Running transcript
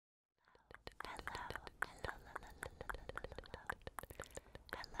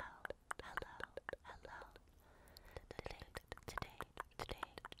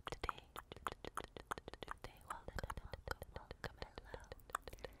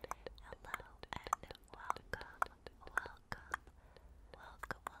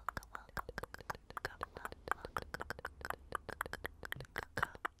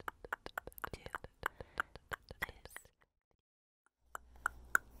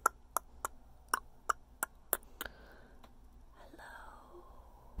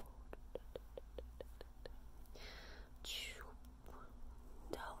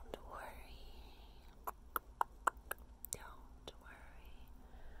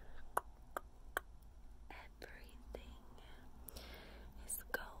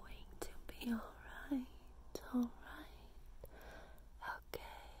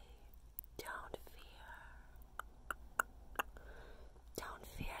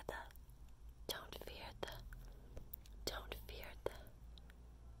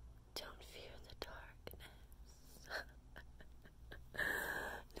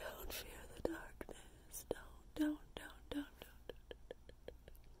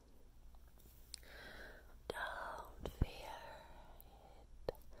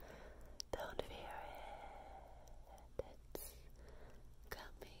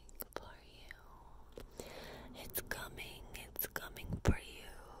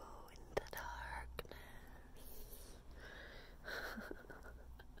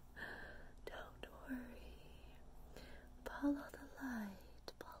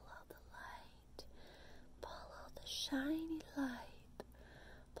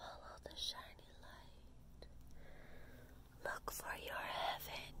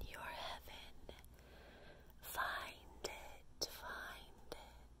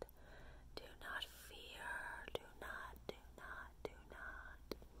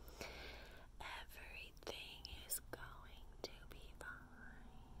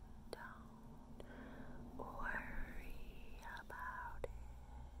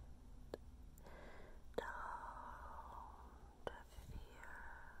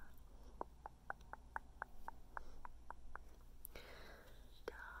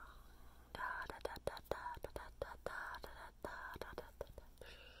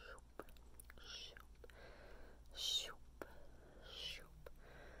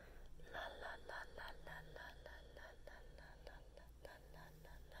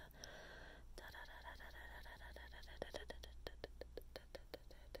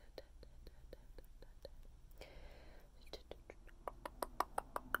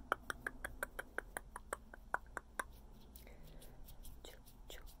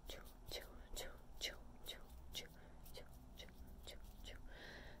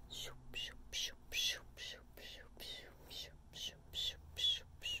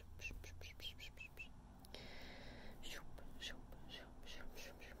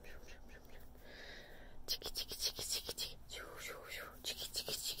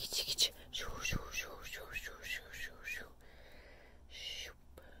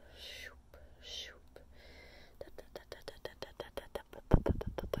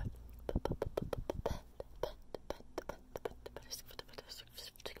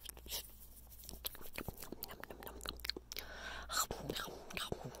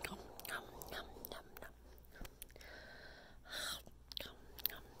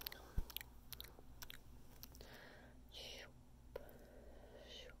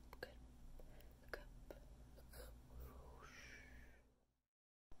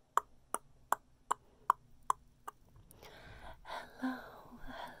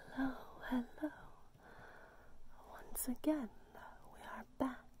again. We are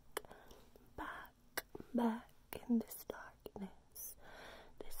back in this darkness.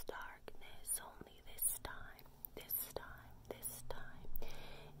 This darkness, only this time.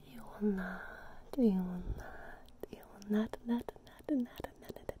 You will not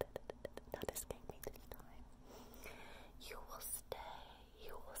escape me this time. You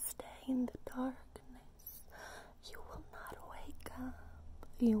will stay in the darkness. You will not wake up.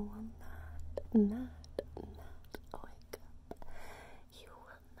 You will not wake up. You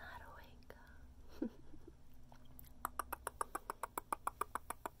will not wake up.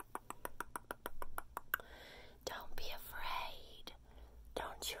 Don't be afraid.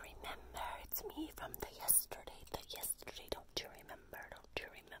 Don't you remember? It's me from the yesterday. Don't you remember?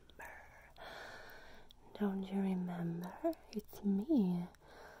 Don't you remember? It's me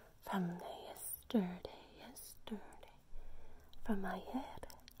from the yesterday. From ayer,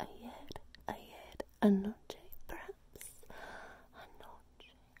 anoche, perhaps,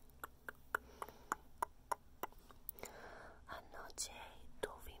 anoche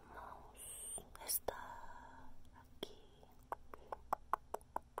tuvimos estar aquí.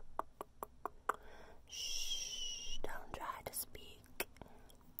 Shh, don't try to speak.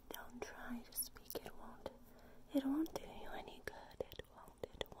 It won't do you any good. It won't.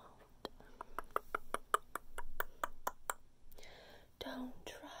 Don't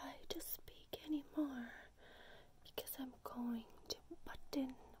try to speak anymore, because I'm going to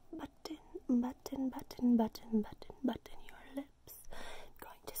button your lips. I'm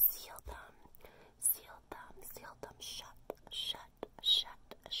going to seal them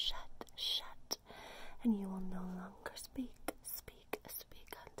shut, and you will no longer speak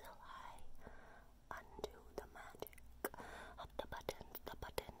until I undo the magic of the buttons, and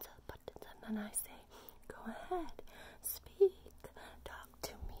then I say, go ahead, speak, talk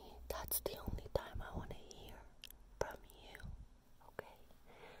to me. That's the only time I want to hear from you. Okay.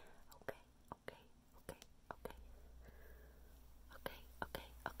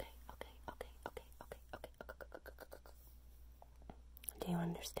 Do you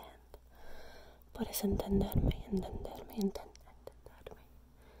understand? ¿Puedes entenderme?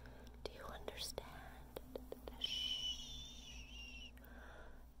 Do you understand? Shh.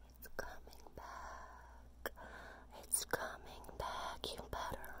 It's coming back. You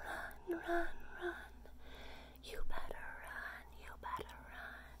better run. You better run.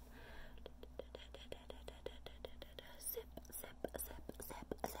 Zip.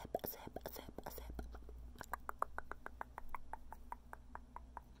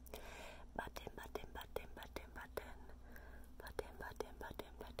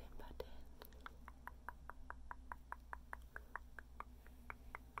 Button.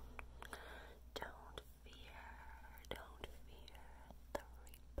 Don't fear the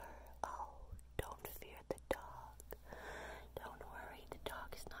Reaper. Oh, don't fear the dog. Don't worry, the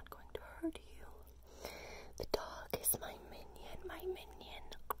dog is not going to hurt you. The dog is my minion.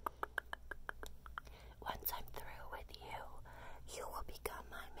 Once I'm through with you, you will become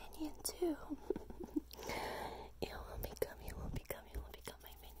my minion too. You will become my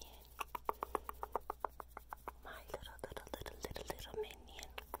minion. My little minion.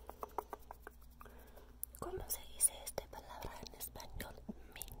 ¿Cómo se dice esta palabra en español?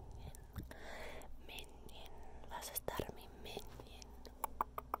 Minion. Vas a estar mi minion.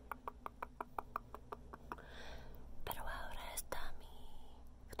 Pero ahora está mi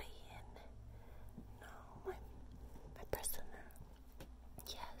client. No, my prisoner.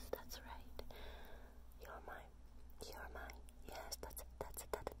 Yes, that's right.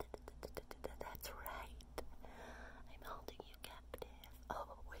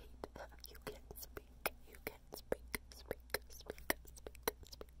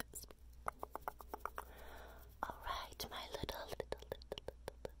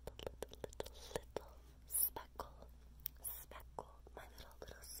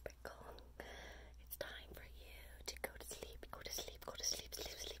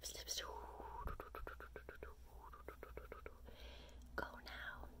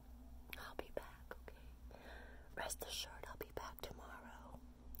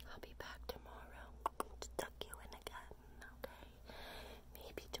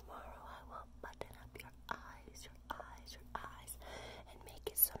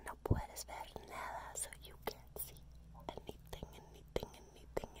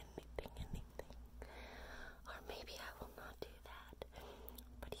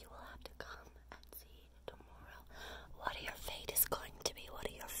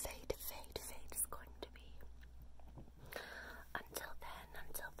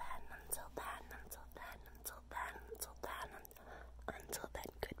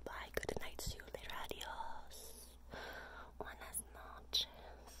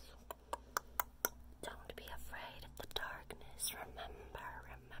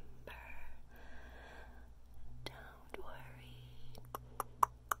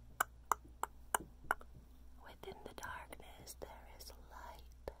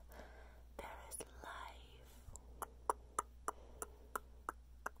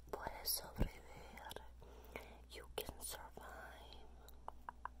 puedes sobrevivir. You can survive.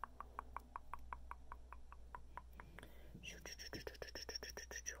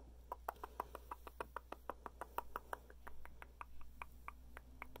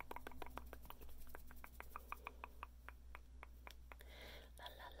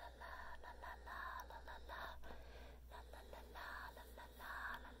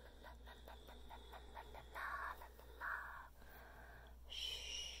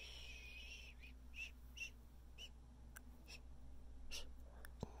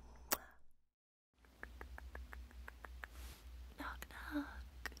 Knock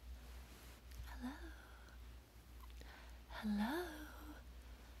knock. Hello.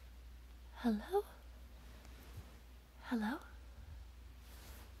 Hello. Hello.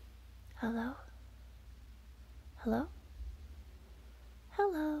 Hello. Hello. Hello.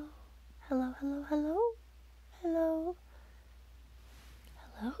 Hello. Hello. Hello. Hello. Hello.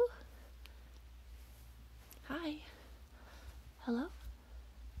 Hello. Hi. Hello.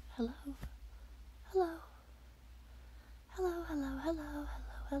 Hello. Hello. Hello. Hello. Hello.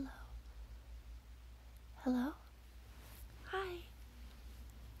 Hello. Hello. Hello. Hi.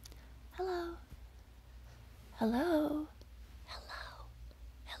 Hello. Hello. Hello.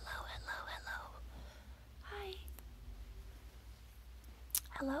 Hello. Hello. Hello. Hi.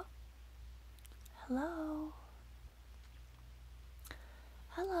 Hello. Hello.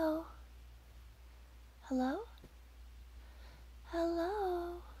 Hello. Hello. Hello.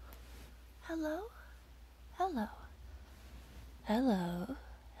 Hello. Hello. Hello.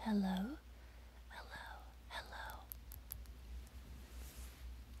 Hello. Hello. Hello.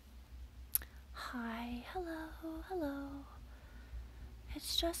 Hi. Hello. Hello.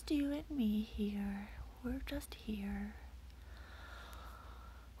 It's just you and me here. We're just here.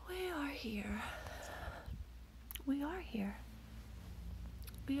 We are here. We are here.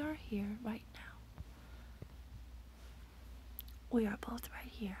 We are here right now. We are both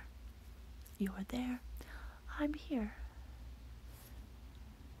right here. You are there. I'm here.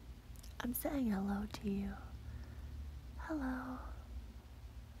 I'm saying hello to you. Hello.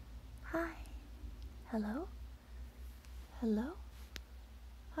 Hi. Hello. Hello.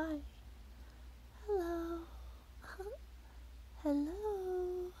 Hi. Hello.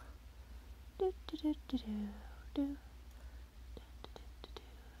 Hello. Do do do do do do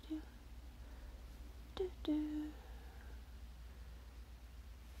do do do.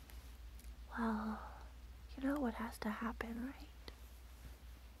 Well, you know what has to happen, right?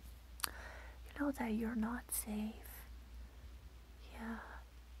 You know that you're not safe. Yeah.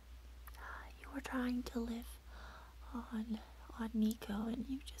 You were trying to live on Nico, and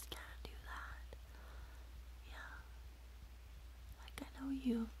you just can't do that. Yeah. Like, I know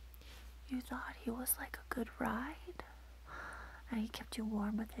you thought he was like a good ride, and he kept you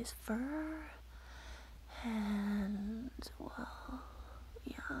warm with his fur, and, well,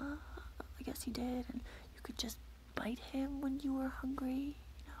 yeah, I guess he did, and you could just bite him when you were hungry,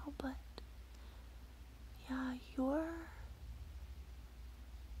 but, yeah, you're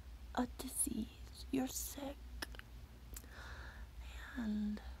a disease, you're sick,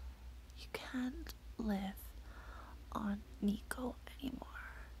 and you can't live on Nico anymore.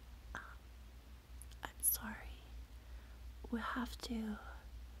 I'm sorry. We have to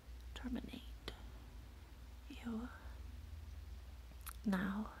terminate you.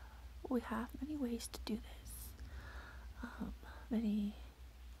 Now, we have many ways to do this. Many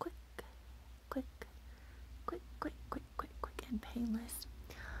quick, and painless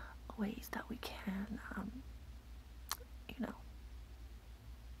ways that we can,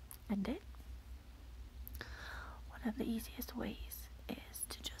 end it. One of the easiest ways is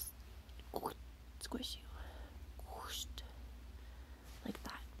to just squish you, like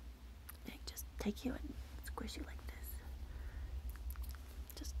that. Like, just take you and squish you like this.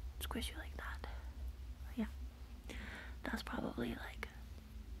 Just squish you like that. Yeah, that's probably like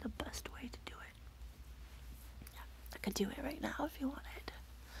the best way to do it. Yeah, I could do it right now if you wanted.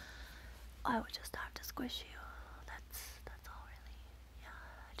 I would just have to squish you. That's all really. Yeah,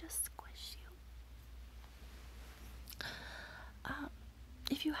 I just squish you.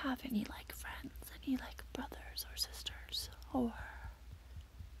 If you have any like friends, any like brothers or sisters, or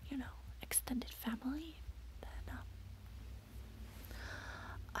extended family, then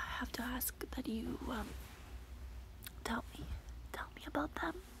I have to ask that you tell me about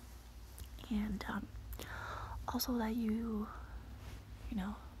them, and also that you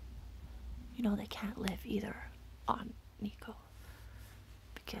they can't live either on Nico,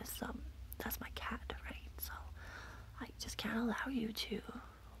 because that's my cat, right? So I just can't allow you to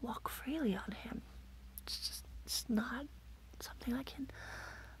walk freely on him. It's not something I can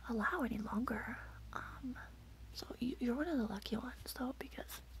allow any longer. So you're one of the lucky ones, though,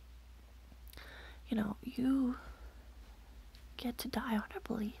 because you get to die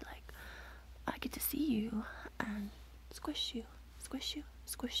honorably. Like, I get to see you and squish you, squish you,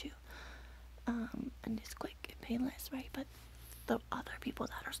 squish you, and it's quick and painless, right? But the other people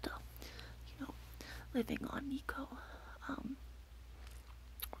that are still, living on Nico,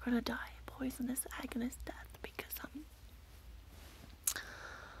 we're gonna die poisonous, agonist death because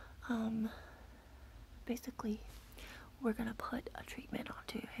basically we're gonna put a treatment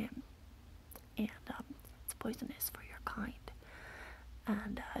onto him, and it's poisonous for your kind,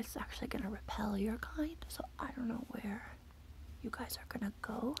 and it's actually gonna repel your kind. So I don't know where you guys are gonna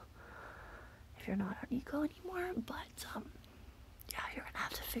go if you're not on Nico anymore, but yeah, you're gonna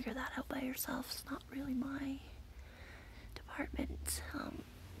have to figure that out by yourself. It's not really my department.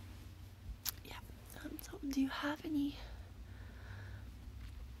 So do you have any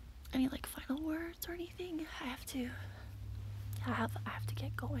like final words or anything? I have to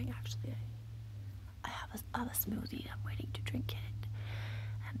get going. Actually, I have a smoothie. I'm waiting to drink it,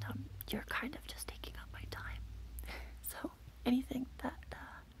 and you're kind of just taking up my time. So anything that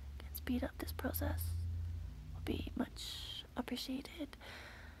can speed up this process will be much appreciated.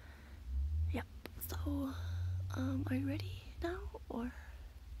 Yep. So are you ready now, or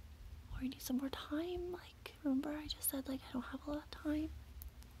you need some more time? Like, remember I just said, like, I don't have a lot of time.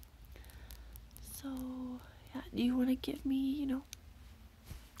 So yeah, do you want to give me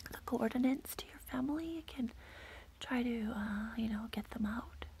the coordinates to your family? I can try to get them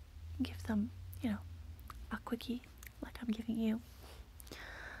out, give them a quickie like I'm giving you,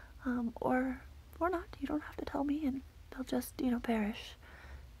 or not. You don't have to tell me, and they'll just perish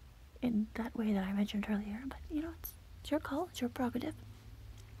in that way that I mentioned earlier. But it's your call, it's your prerogative.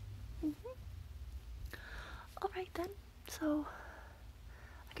 Alright then, so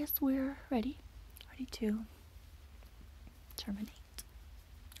I guess we're ready to terminate.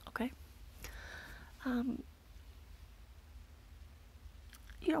 Okay.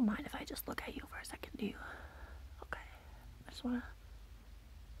 You don't mind if I just look at you for a second, do you? Okay. I just wanna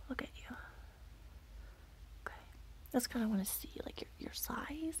look at you. Okay. Just kinda wanna see like your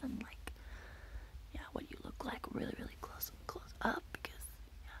size and like what you look like really, really close up, because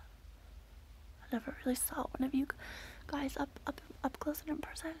I never really saw one of you guys up close and in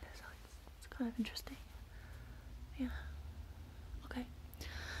person, so it's kind of interesting. Yeah. Okay.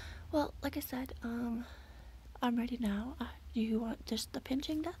 Well, like I said, I'm ready now. Do you want just the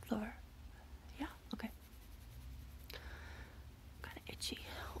pinching death, or? Yeah. Okay. Kind of itchy.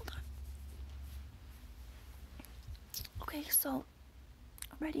 Hold on. Okay, so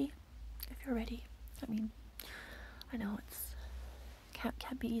I'm ready. If you're ready. I mean, I know it's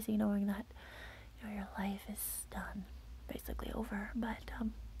can't be easy knowing that your life is done, basically over. But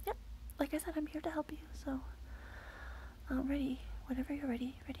yeah, like I said, I'm here to help you. So I'm ready. Whenever you're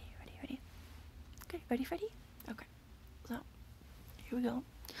ready. Ready. Okay, ready? Okay. So here we go.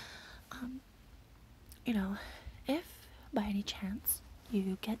 If by any chance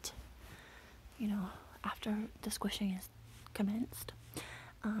you get, after the squishing is commenced,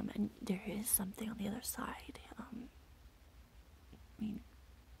 and there is something on the other side,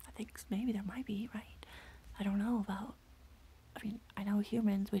 I think maybe there might be, right? I don't know about, I know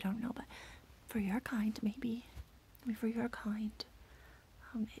humans, we don't know, but for your kind, maybe, for your kind,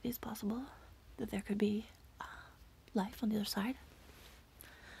 it is possible that there could be life on the other side.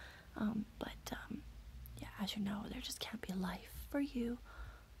 But yeah, as you know, there just can't be life for you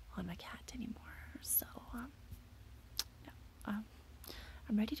on my cat anymore. So no,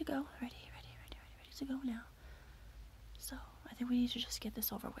 I'm ready to go. Ready to go now. So I think we need to just get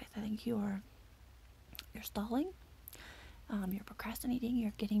this over with. I think you're stalling. You're procrastinating.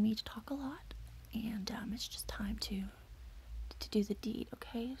 You're getting me to talk a lot, and it's just time to do the deed.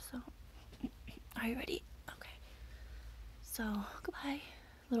 Okay, so are you ready? Okay. So goodbye,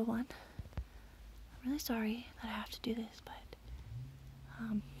 little one. I'm really sorry that I have to do this, but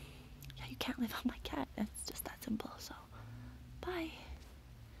yeah, you can't live on my cat. It's just that simple. So bye.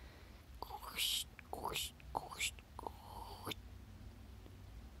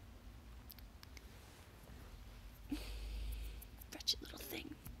 Wretched little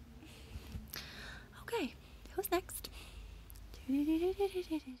thing. Okay, who's next?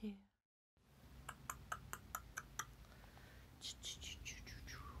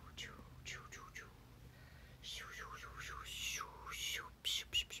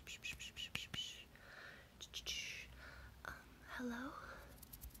 Hello?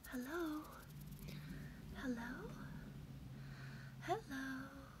 Hello? Hello? Hello?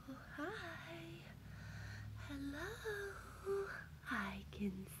 Hi? Hello? Hi,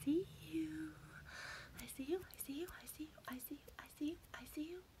 can see you. I see you, I see you, I see you, I see you, I see you, I see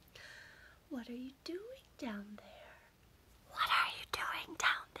you. What are you doing down there? What are you doing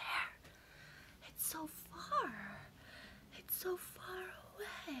down there? It's so far. It's so far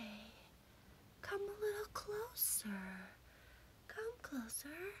away. Come a little closer. Come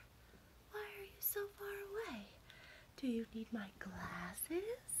closer. Why are you so far away? Do you need my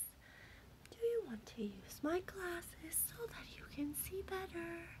glasses? Do you want to use my glasses so that you can see better?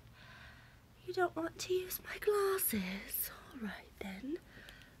 You don't want to use my glasses? Alright then.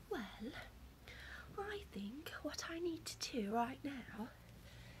 Well, I think what I need to do right now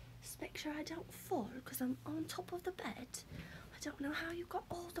is make sure I don't fall because I'm on top of the bed. I don't know how you got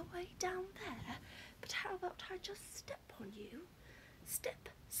all the way down there, but how about I just step on you? Step,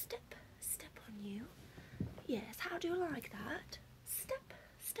 step, step on you. Yes, how do you like that? Step,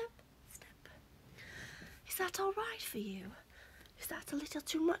 step, step. Is that alright for you? Is that a little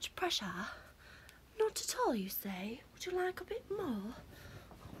too much pressure? Not at all, you say? Would you like a bit more?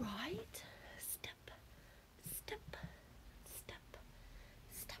 Alright. Step, step, step,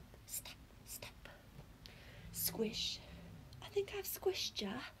 step, step, step. Squish. I think I've squished you.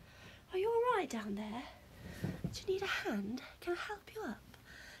 Are you alright down there? Do you need a hand? Can I help you up?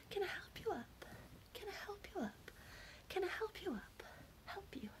 Can I help you up? Can I help you up? Can I help you up?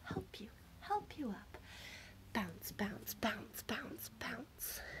 Help you, help you, help you up. Bounce, bounce, bounce, bounce,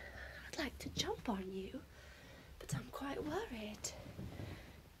 bounce. I'd like to jump on you, but I'm quite worried.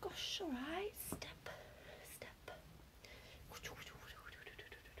 Gosh, alright. Step, step.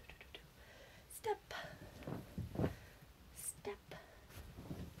 Step, step.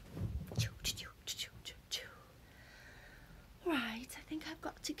 Right, I think I've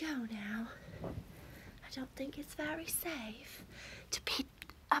got to go now. I don't think it's very safe to be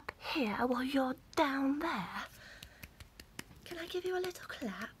up here while you're down there. Can I give you a little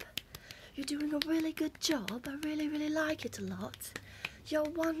clap? You're doing a really good job. I really, really like it a lot. You're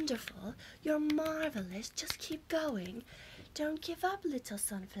wonderful. You're marvelous. Just keep going. Don't give up, little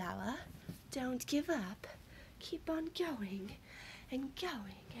sunflower. Don't give up. Keep on going and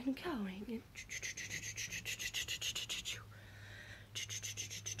going and going. And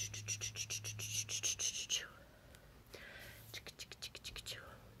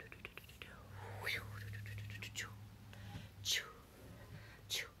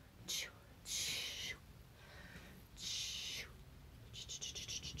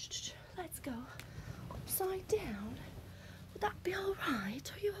let's go upside down. Would that be all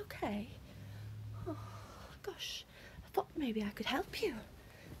right? Are you okay? Oh gosh, I thought maybe I could help you,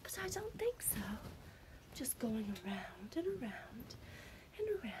 but I don't think so. Just going around and around and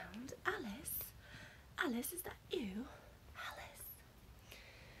around. Alice? Alice, is that you? Alice?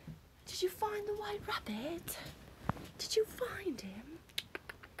 Did you find the white rabbit? Did you find him?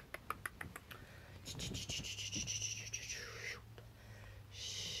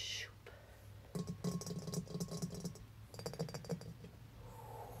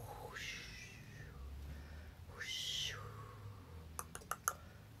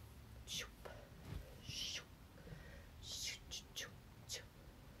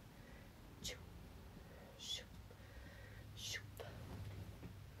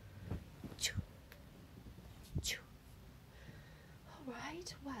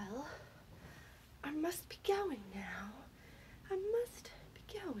 Alright, well, I must be going now. I must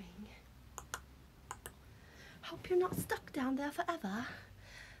be going. Hope you're not stuck down there forever.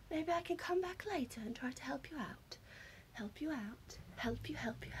 Maybe I can come back later and try to help you out. Help you out. Help you,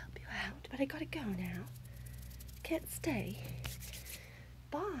 help you, help you out. But I gotta go now. Can't stay.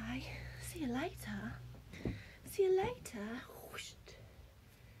 Bye. See you later. See you later.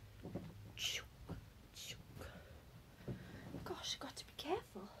 Gosh, I've got to be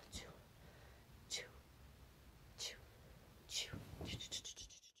careful.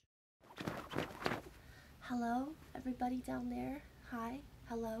 Hello, everybody down there. Hi,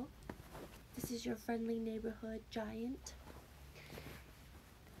 hello. This is your friendly neighborhood giant.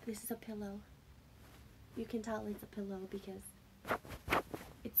 This is a pillow. You can tell it's a pillow because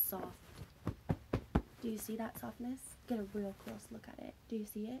it's soft. Do you see that softness? Get a real close look at it. Do you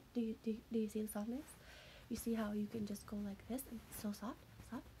see it? Do you see the softness? You see how you can just go like this and it's so soft,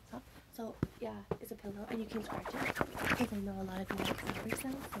 soft, soft. So yeah, it's a pillow and you can scratch it. Because I know a lot of you like fabric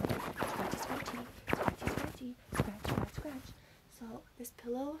sounds. So scratchy, scratchy, scratchy, scratchy, scratch, scratch, scratch. So this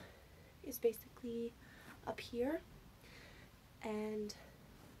pillow is basically up here, and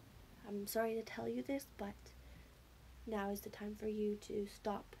I'm sorry to tell you this, but now is the time for you to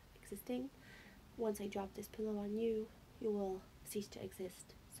stop existing. Once I drop this pillow on you, you will cease to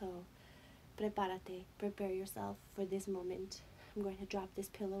exist. So prepárate, prepare yourself for this moment. I'm going to drop this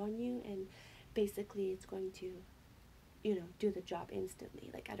pillow on you, and basically it's going to, you know, do the job instantly.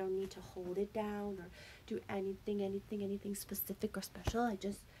 Like, I don't need to hold it down or do anything specific or special. I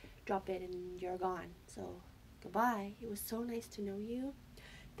just drop it and you're gone. So goodbye. It was so nice to know you.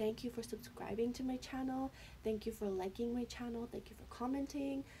 Thank you for subscribing to my channel. Thank you for liking my channel. Thank you for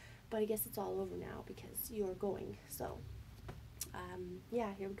commenting. But I guess it's all over now because you're going. So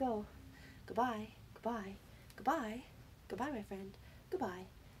yeah, here we go. Goodbye, goodbye, goodbye, goodbye, my friend. Goodbye,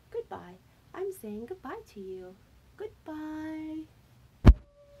 goodbye. I'm saying goodbye to you. Goodbye.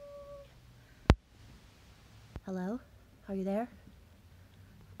 Hello? Are you there?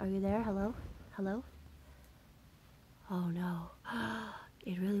 Are you there? Hello? Hello? Oh no.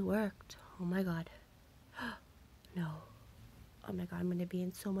 It really worked. Oh my god. No. Oh my god, I'm gonna be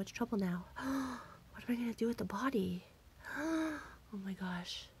in so much trouble now. What am I gonna do with the body? Oh my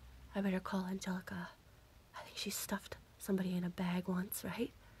gosh. I better call Angelica. I think she stuffed somebody in a bag once,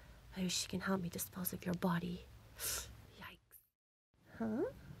 right? Maybe she can help me dispose of your body. Yikes. Huh?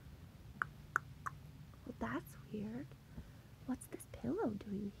 Well, that's weird. What's this pillow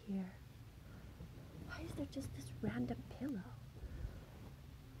doing here? Why is there just this random pillow?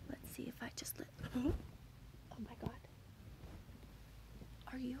 Let's see if I just let... Oh my god.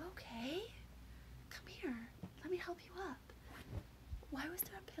 Are you okay? Come here. Let me help you up. Why was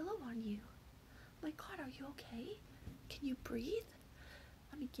there a pillow on you? Oh my god, are you okay? Can you breathe?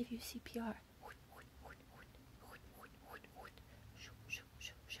 Let me give you CPR.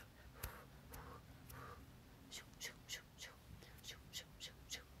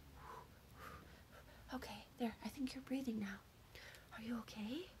 Okay, there. I think you're breathing now. Are you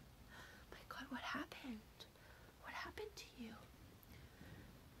okay? My god, what happened? What happened to you?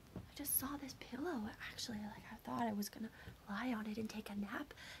 I just saw this pillow. Actually, like, I thought I was gonna lie on it and take a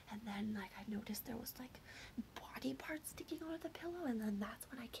nap, and then like I noticed there was like body parts sticking out of the pillow, and then that's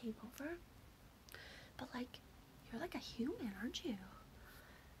when I came over. But like, you're like a human, aren't you?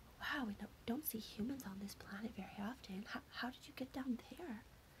 Wow, we don't see humans on this planet very often. How did you get down there?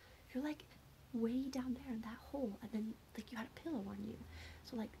 You're like way down there in that hole, and then like you had a pillow on you.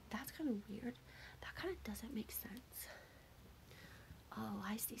 So like, that's kind of weird. That kind of doesn't make sense. Oh,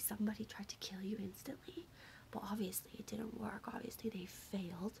 I see. Somebody tried to kill you instantly, but obviously it didn't work. Obviously they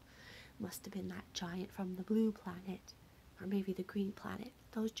failed. Must have been that giant from the blue planet, or maybe the green planet.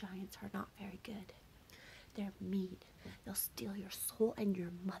 Those giants are not very good. They're mean. They'll steal your soul and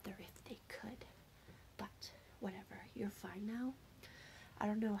your mother if they could. But whatever, you're fine now. I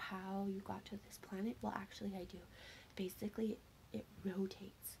don't know how you got to this planet. Well, actually I do. Basically it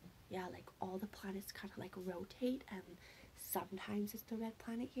rotates. Yeah, like all the planets kind of like rotate, and sometimes it's the red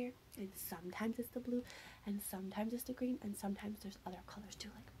planet here, and sometimes it's the blue, and sometimes it's the green, and sometimes there's other colors too,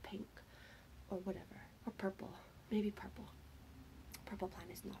 like pink or whatever, or purple. Maybe purple. Purple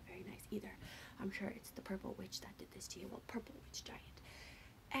planet is not very nice either. I'm sure it's the purple witch that did this to you. Well, purple witch giant.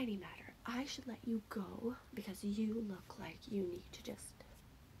 Any matter, I should let you go because you look like you need to just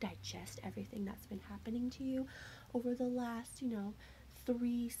digest everything that's been happening to you over the last,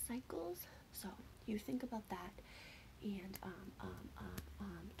 3 cycles. So you think about that, and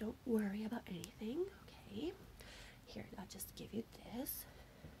don't worry about anything. Okay, here, I'll just give you this.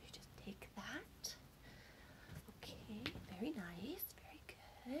 You just take that. Okay, very nice, very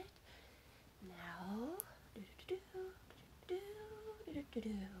good. Now,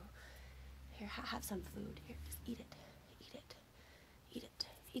 here, have some food. Here, just eat it. Eat it. Eat it.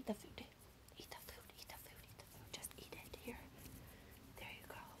 Eat the food. Eat the food. Eat the food. Eat the food. Just eat it. Here. There you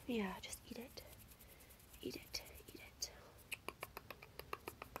go. Yeah, just eat it. Eat it. Eat it.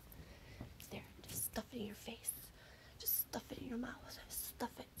 There. Just stuff it in your face. Just stuff it in your mouth.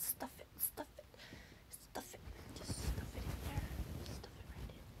 Stuff it. Stuff it. Stuff it. Stuff it. Just stuff it in there. Stuff it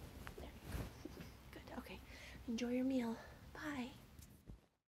right in. There you go. Good. Okay. Enjoy your meal. Bye.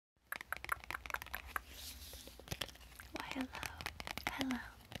 Why, hello. Hello.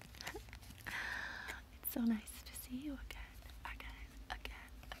 It's so nice to see you again.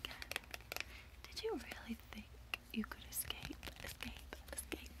 Did you really think you could escape me?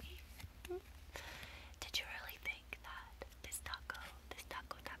 Did you really think that this taco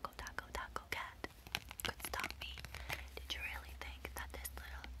cat could stop me? Did you really think that this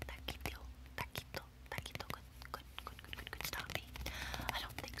little taquito could stop me? I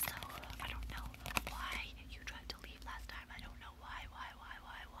don't think so. I don't know why you tried to leave last time. I don't know why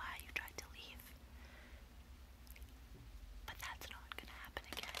you tried to leave.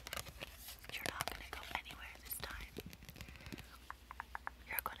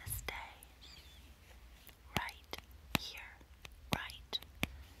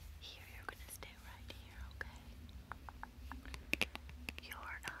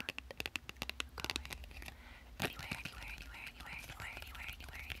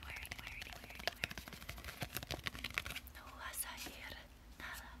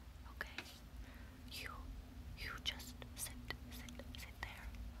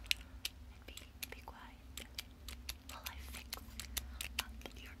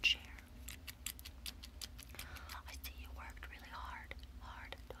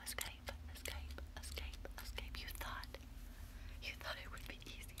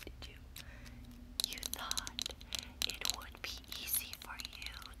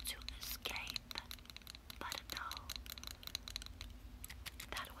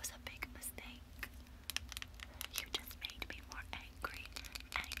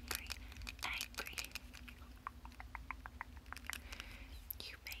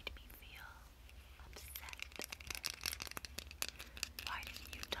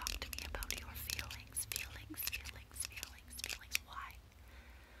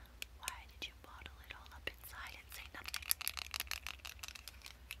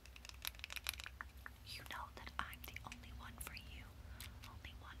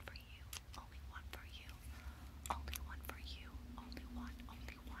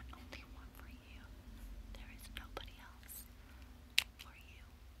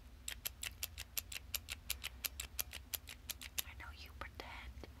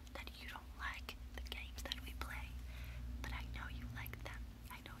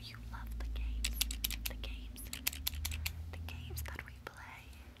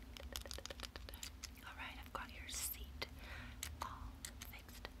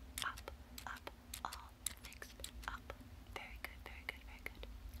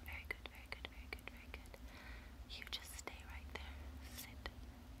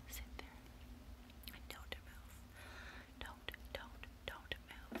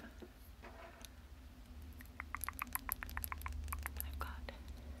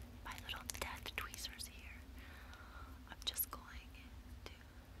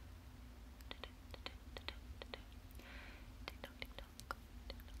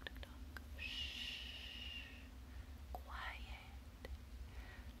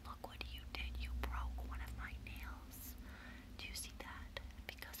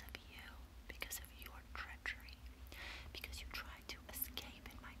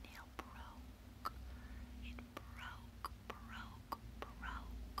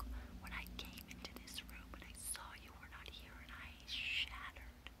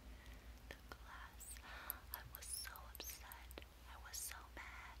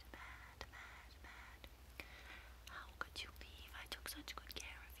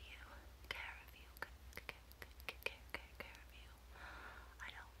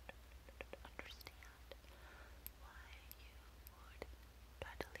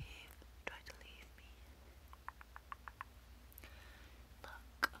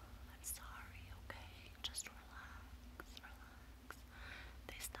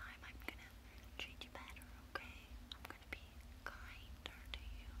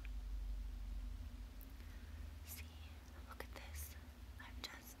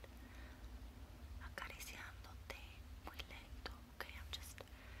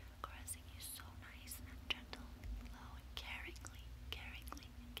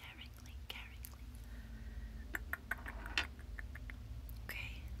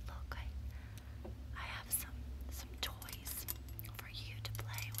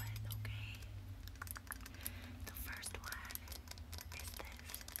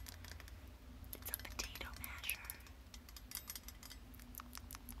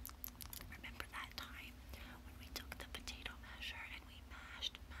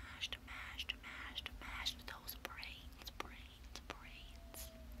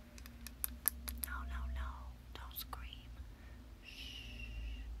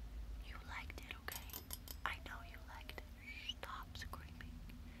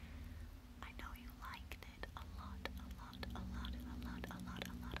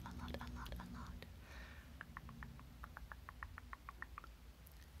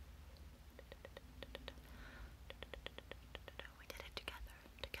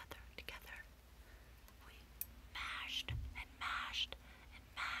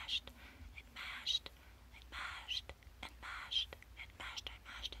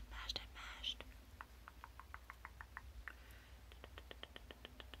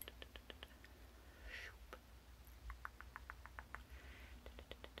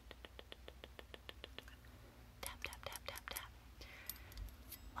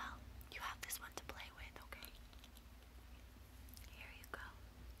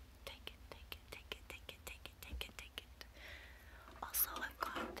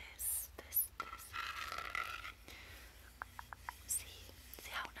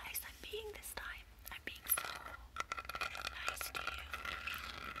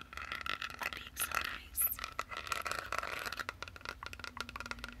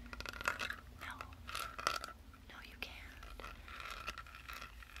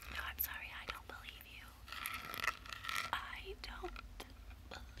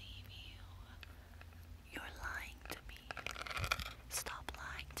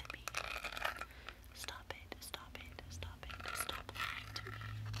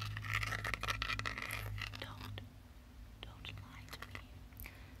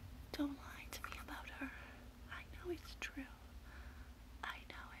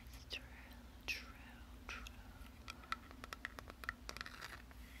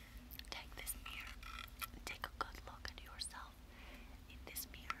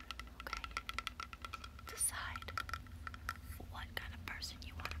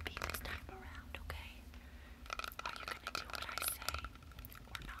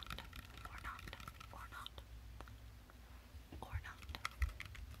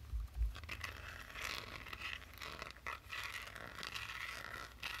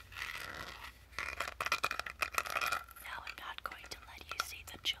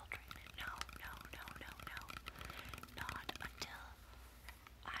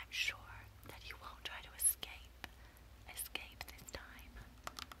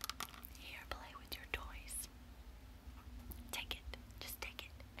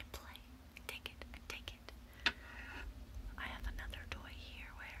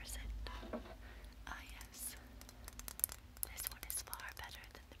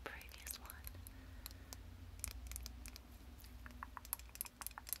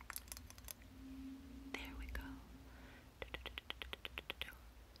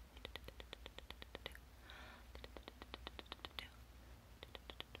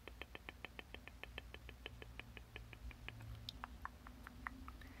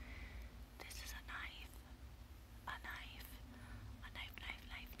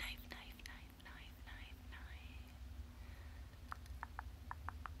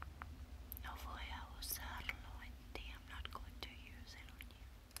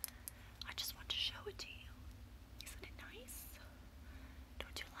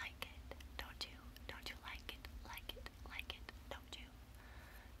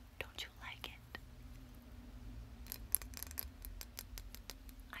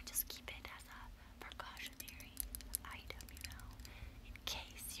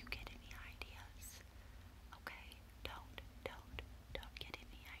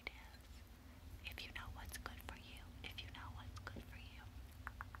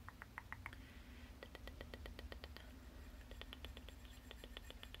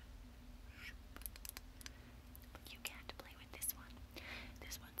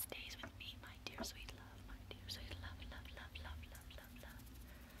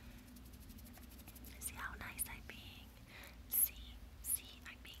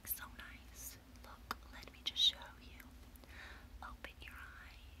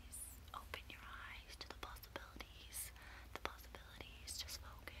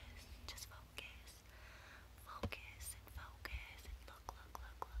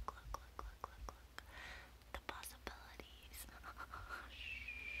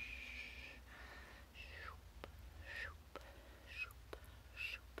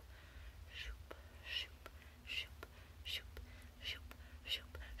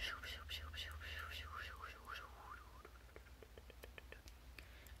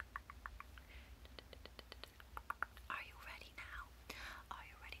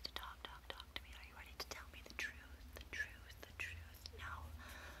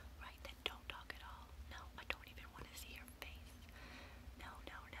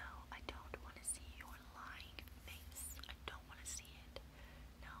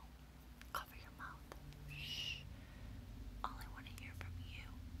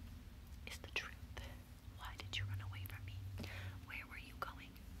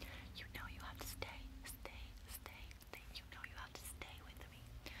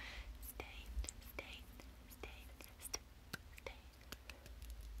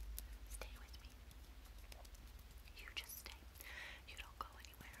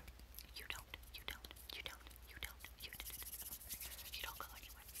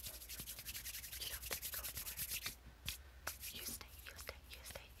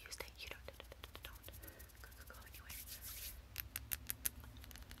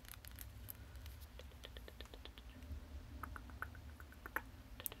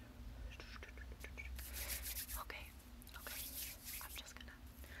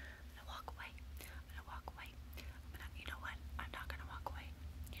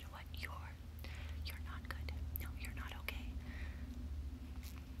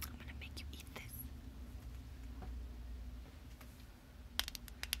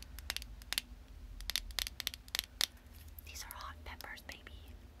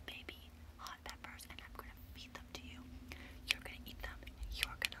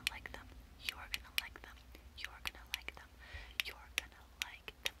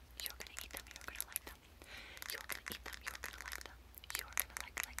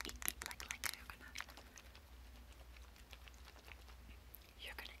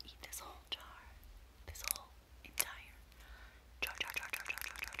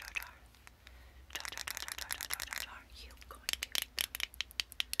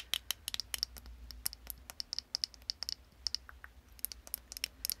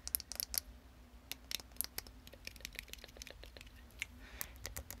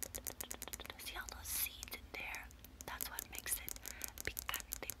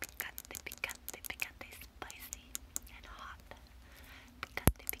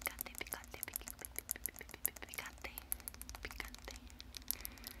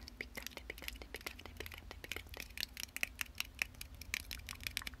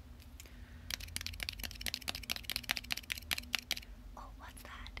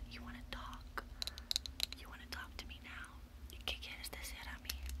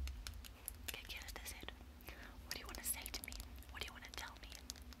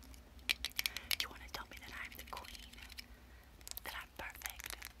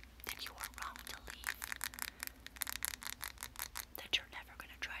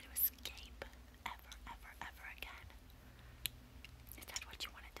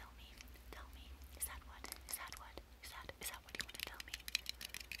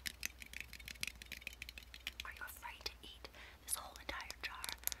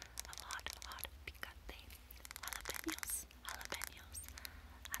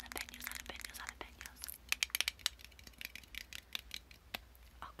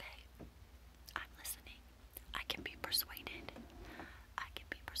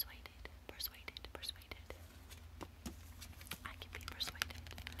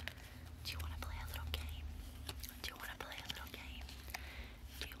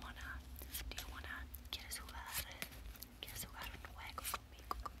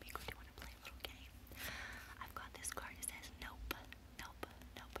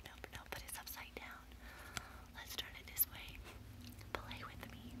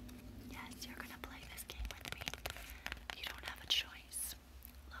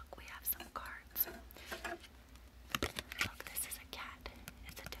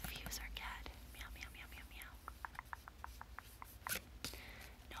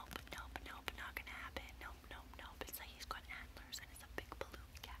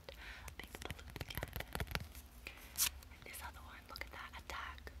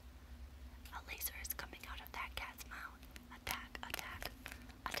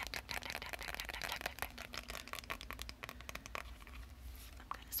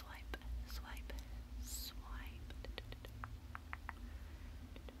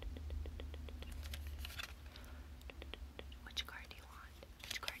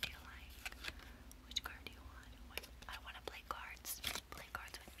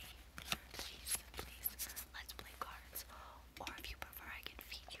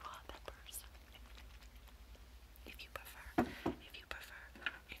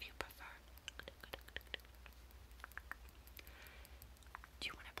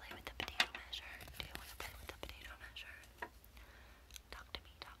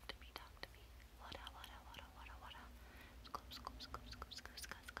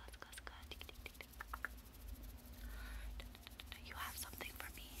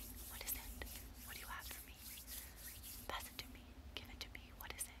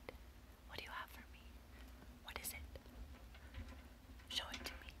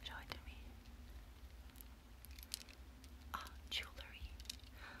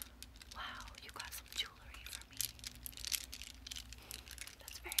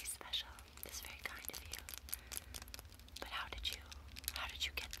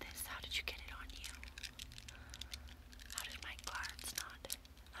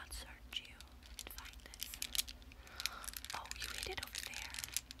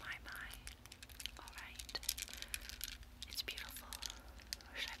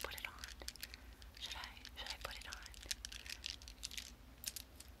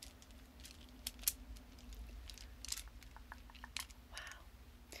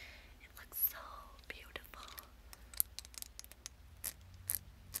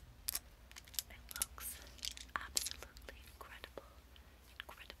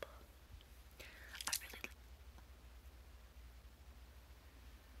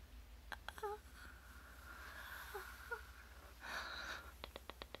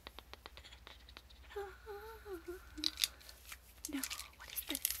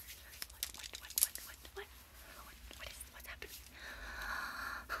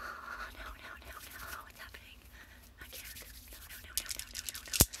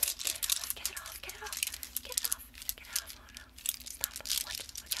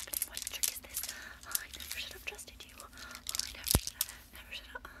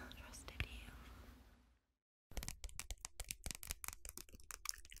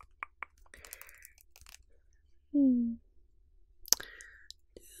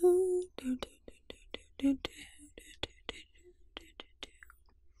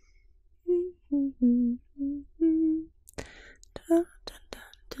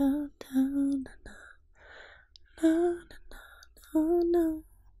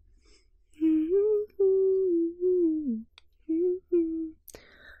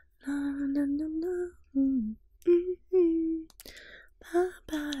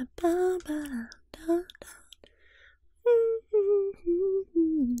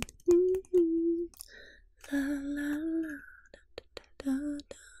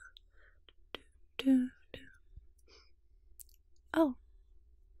 Oh,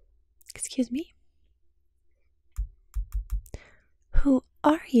 excuse me. Who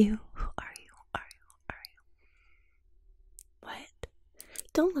are you? Who are you? Who are you? Who are you? What?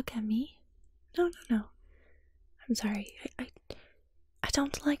 Don't look at me. No, no, no. I'm sorry. I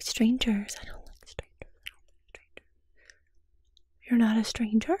don't like strangers. I don't like strangers. I don't like strangers. You're not a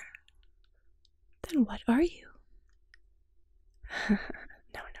stranger? Then what are you? No, no, no.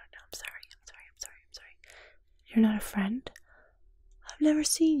 I'm sorry. I'm sorry. I'm sorry. I'm sorry. You're not a friend? I've never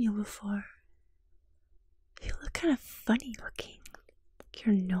seen you before. You look kind of funny looking. Like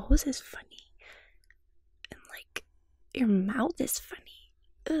your nose is funny. And like your mouth is funny.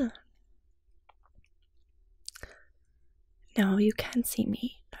 Ugh. No, you can't see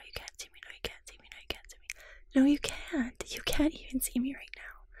me. No, you can't see me. No, you can't see me. No, you can't see me. No, you can't. You can't even see me right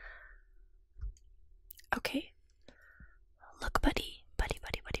now. Okay. Look, buddy. Buddy,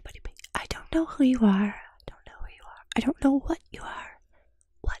 buddy, buddy, buddy, buddy. I don't know who you are. I don't know who you are. I don't know what you are.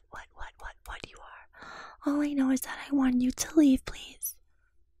 What you are. All I know is that I want you to leave, please.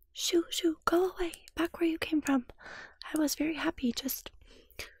 Shoo, shoo, go away. Back where you came from. I was very happy just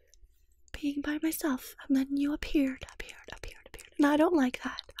being by myself. And then you appeared. And I don't like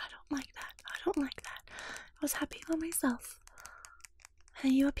that. I don't like that. I was happy by myself.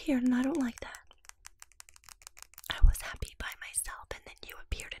 And then you appeared and I don't like that. I was happy by myself and then you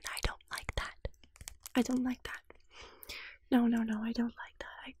appeared and I don't like that. I don't like that. No, I don't like that.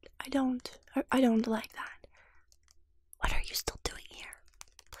 I don't like that. What are you still doing here?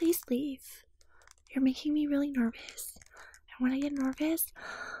 Please leave. You're making me really nervous. And when I get nervous,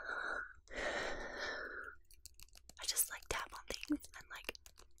 I just like tap on things and like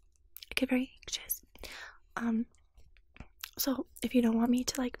I get very anxious. So if you don't want me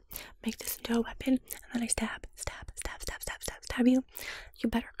to like make this into a weapon and then I stab you, you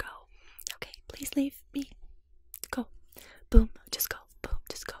better go. Okay, please leave me. Go. Boom. Just go. Boom.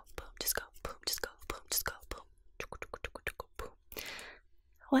 Just go. Boom. Just go. Boom. Just go. Boom. Just go. Boom. Boom.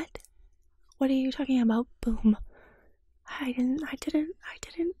 What? What are you talking about? Boom. I didn't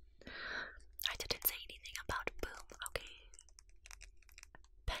say anything about boom, okay?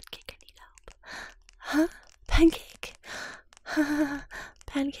 Pancake, I need help. Huh? Pancake?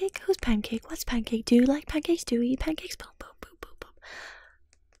 Pancake? Who's Pancake? What's Pancake? Do you like pancakes? Do you eat pancakes? Boom, boom, boom, boom, boom.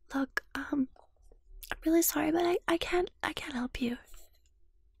 Look, I'm really sorry, but I can't help you.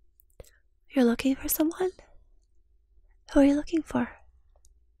 You're looking for someone? Who are you looking for?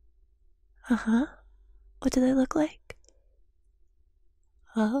 Uh-huh. What do they look like?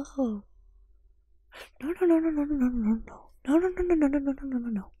 Oh. No.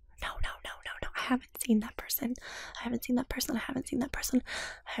 I haven't seen that person. Have you seen that person? I haven't seen that person.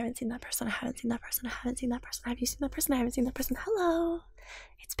 Hello.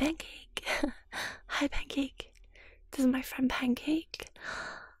 It's Pancake. Hi, Pancake. This is my friend Pancake.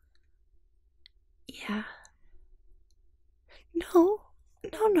 Yeah. No.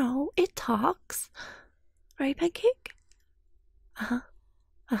 It talks. Right, Pancake? I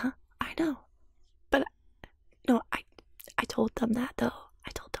know. But no, I told them that though.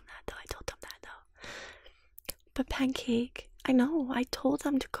 But Pancake, I know, I told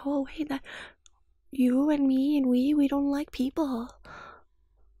them to go away, that you and me and we don't like people.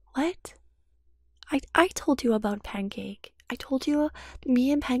 What? I told you about Pancake. I told you me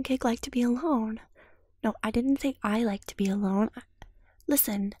and Pancake like to be alone. No, I didn't say I like to be alone.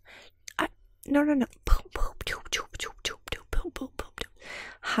 Listen, no.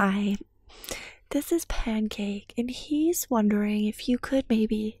 Hi, this is Pancake, and he's wondering if you could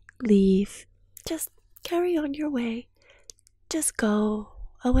maybe leave. Just carry on your way. Just go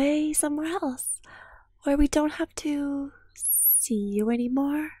away somewhere else, where we don't have to see you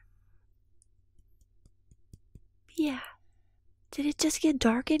anymore. Yeah. Did it just get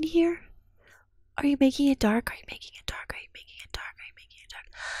dark in here? Are you making it dark?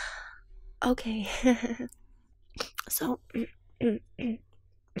 Okay. So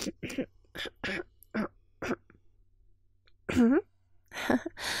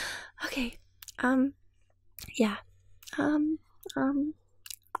okay. Yeah.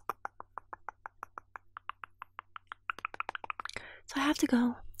 So I have to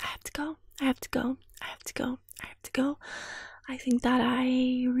go. I think that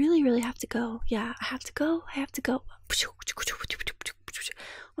I really, really have to go. Yeah, I have to go.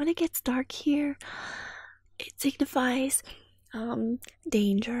 When it gets dark here, it signifies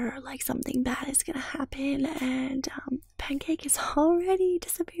danger, like something bad is gonna happen, and Pancake is already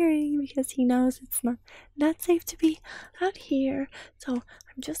disappearing because he knows it's not safe to be out here. So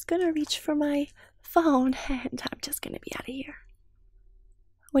I'm just gonna reach for my phone and I'm just gonna be out of here.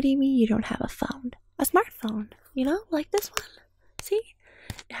 What do you mean you don't have a phone? A smartphone, you know, like this one. See?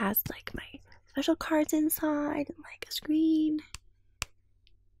 It has like my special cards inside and like a screen.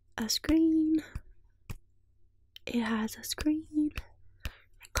 It has a screen,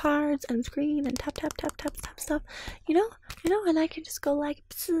 cards and screen and tap stuff. You know, and I can just go like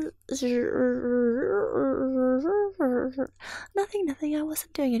nothing. I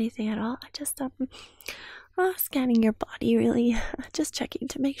wasn't doing anything at all. I just scanning your body, really, just checking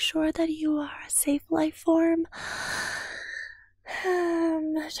to make sure that you are a safe life form.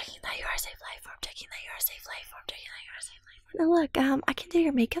 Checking that you are a safe life form. Now look, I can do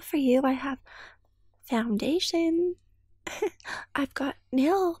your makeup for you. I have foundation. I've got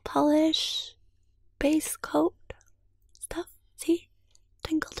nail polish, base coat stuff. See?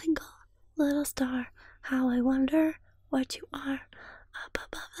 Twinkle, twinkle, little star. How I wonder what you are up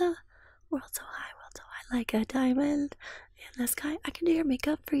above the world so high, like a diamond in the sky. I can do your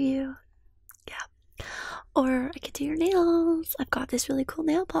makeup for you. Yeah. Or I could do your nails. I've got this really cool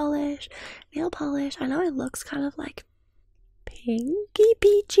nail polish. I know it looks kind of like pinky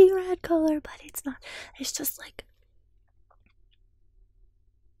peachy red color, but it's not. It's just like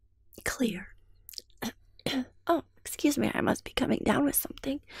clear. Oh, excuse me, I must be coming down with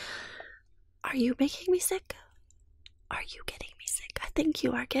something. Are you making me sick? Are you getting me sick? I think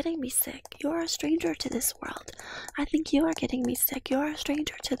you are getting me sick. You're a stranger to this world. I think you are getting me sick. You're a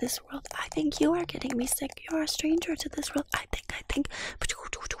stranger to this world. I think you are getting me sick. You're a stranger to this world. I think.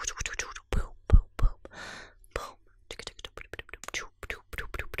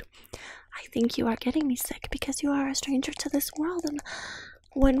 I think you are getting me sick because you are a stranger to this world, and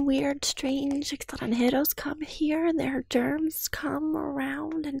when weird, strange extranjeros come here and their germs come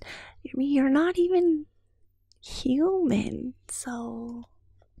around, and you're not even human, so,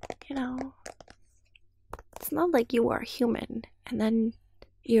 you know, it's not like you are human and then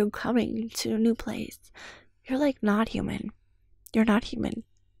you're coming to a new place. You're like not human. You're not human.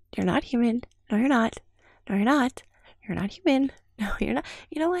 You're not human. No, you're not. No, you're not. You're not human. No, you're not.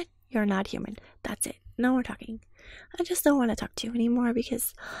 You know what? You're not human. That's it. No more talking. I just don't want to talk to you anymore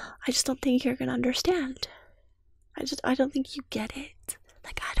because I just don't think you're gonna understand. I don't think you get it.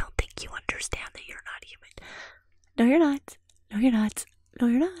 Like, I don't think you understand that you're not human. No, you're not. No, you're not. No,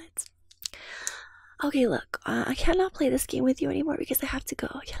 you're not. Okay, look, I cannot play this game with you anymore because I have to go.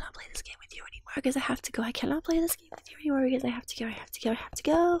 I cannot play this game with you anymore because I have to go. I cannot play this game with you anymore because I have to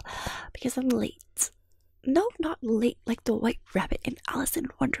go because I'm late. No, not late like the White Rabbit in Alice in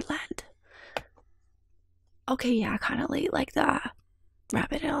Wonderland. Okay, yeah, kind of late like the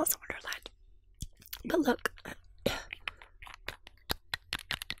Rabbit in Alice in Wonderland. But look,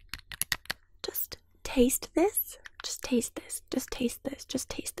 just taste this. Just taste this. Just taste this. Just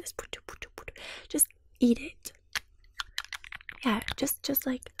taste this. Just eat it. Yeah, just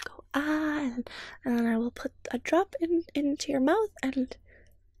like go and then I will put a drop into your mouth and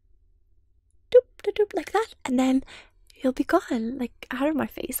doop like that, and then you'll be gone, like out of my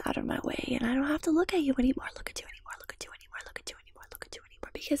face, out of my way, and I don't have to look at you anymore. Look at you anymore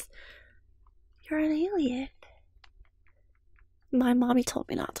because you're an alien. My mommy told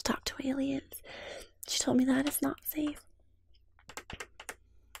me not to talk to aliens. She told me that it's not safe.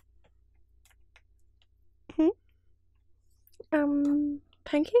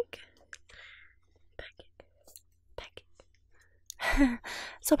 Pancake?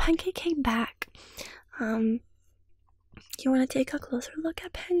 So Pancake came back. You want to take a closer look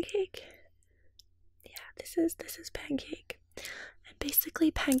at Pancake? Yeah, this is Pancake. And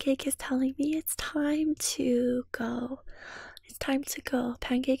basically Pancake is telling me it's time to go. It's time to go.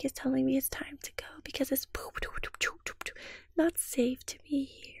 Pancake is telling me it's time to go because it's not safe to be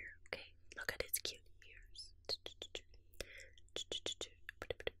here. Okay, look at its cute ears.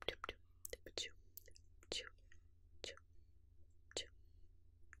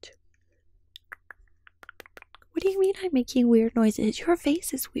 What do you mean I'm making weird noises? Your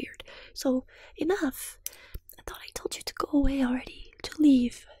face is weird. So, enough. I thought I told you to go away already. To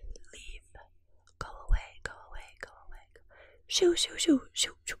leave. Go away. Shoo.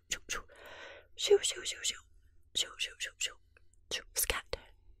 Scat.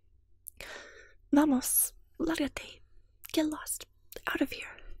 Vamos. Lárgate. Get lost. Out of here.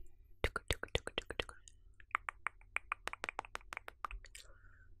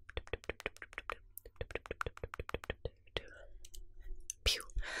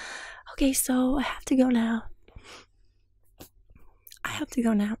 Okay, so I have to go now.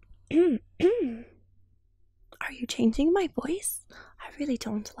 Are you changing my voice? I really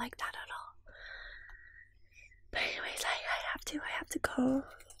don't like that at all. But anyways, I have to go.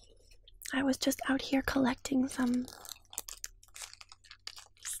 I was just out here collecting some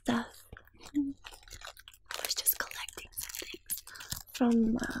stuff. I was just collecting some things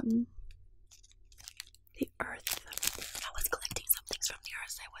from the earth. I was collecting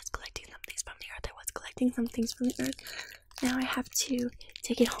some things from the earth. Now I have to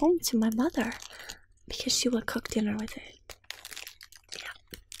take it home to my mother because she will cook dinner with it.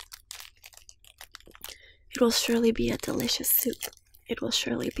 Yeah. It will surely be a delicious soup. It will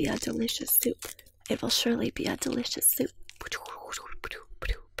surely be a delicious soup. It will surely be a delicious soup.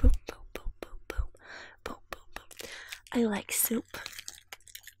 I like soup.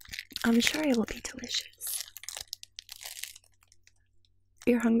 I'm sure it will be delicious.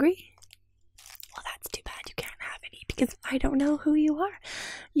 You're hungry? Well, that's too bad you can't have any because I don't know who you are.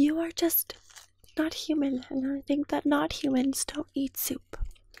 You are just not human, and I think that not humans don't eat soup.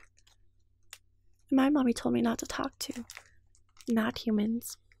 My mommy told me not to talk to not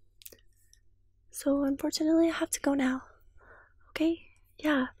humans. So unfortunately I have to go now. Okay?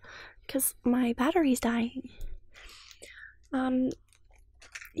 Yeah, because my battery's dying.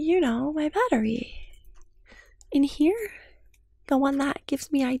 You know, my battery. In here? The one that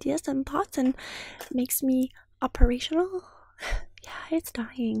gives me ideas and thoughts and makes me operational? Yeah, it's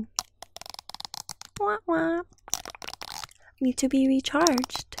dying. Wah wah. I need to be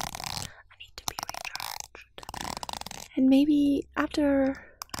recharged. And maybe after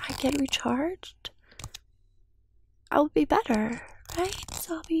I get recharged, I'll be better, right?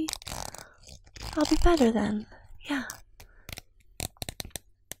 So I'll be better then. Yeah.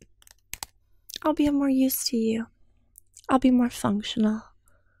 I'll be more used to you. I'll be more functional.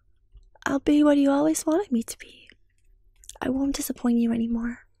 I'll be what you always wanted me to be. I won't disappoint you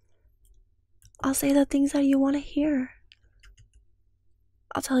anymore. I'll say the things that you want to hear.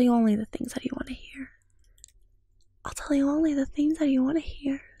 I'll tell you only the things that you want to hear. I'll tell you only the things that you want to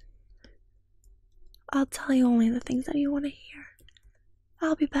hear. I'll tell you only the things that you want to hear.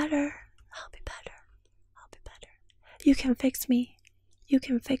 I'll be better. I'll be better. I'll be better. You can fix me. You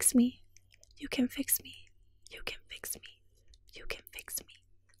can fix me. You can fix me. You can fix me. You can fix me.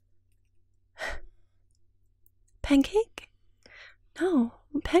 Pancake? No.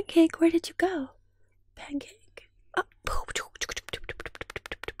 Pancake, where did you go? Pancake? Oh.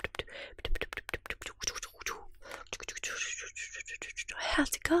 I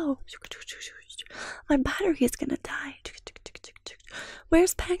have to go. My battery is gonna die.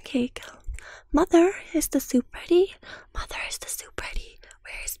 Where's Pancake? Mother, is the soup ready? Mother, is the soup ready?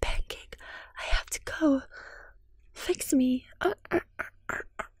 Where is Pancake? I have to go. Fix me.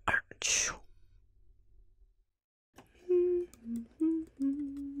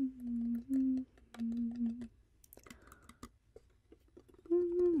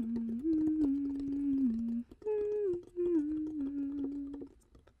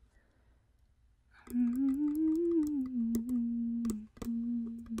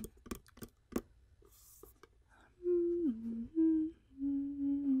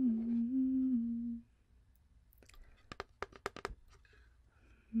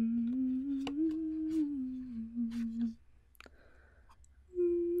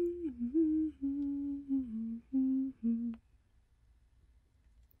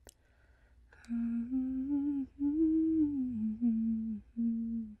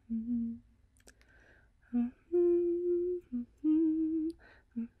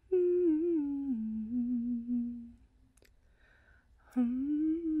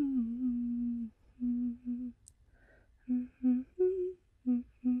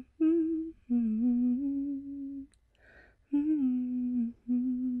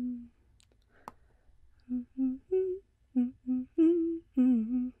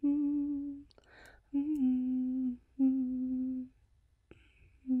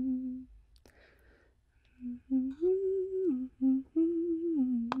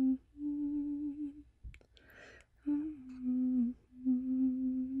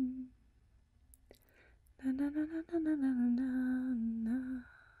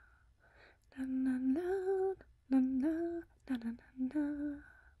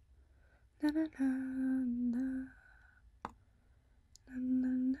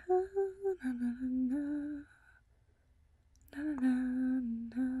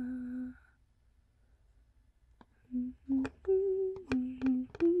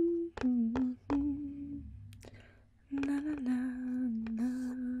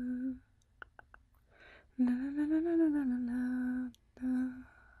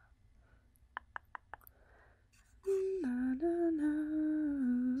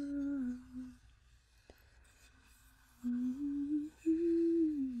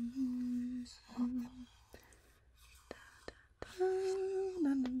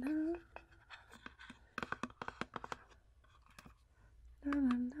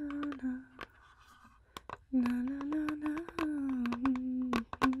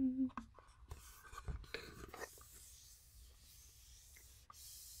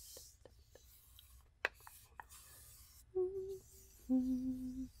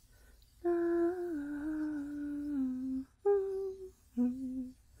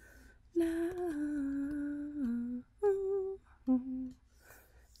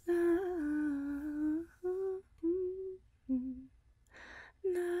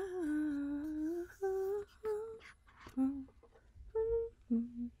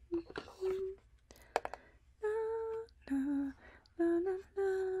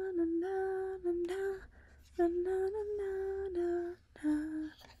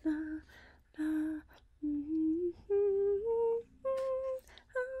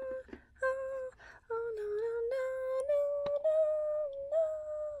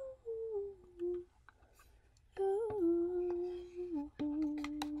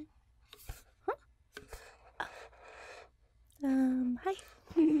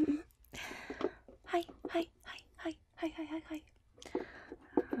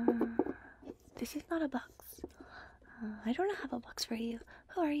 not a box. I don't have a box for you.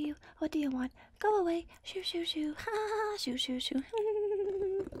 Who are you? What do you want? Go away. Shoo, shoo, shoo. Ha, ha, ha. Shoo, shoo, shoo.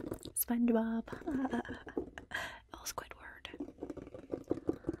 SpongeBob. Oh, Squidward.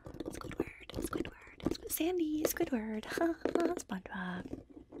 Squidward. Sandy. Squidward. SpongeBob.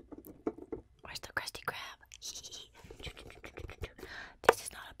 Where's the Krusty Krab? This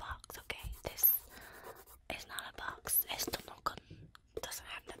is not a box, okay? This is not a box. Esto no doesn't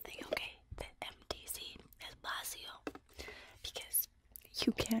have nothing, okay? The MTC is vacío. Because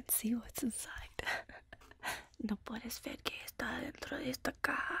you can't see what's inside. No puedes ver que está dentro de esta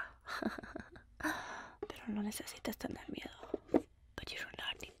caja. Pero no necesitas tener miedo. But you do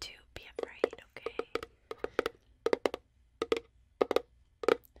not need to be afraid, okay?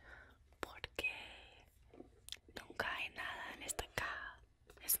 Porque nunca hay nada en esta caja.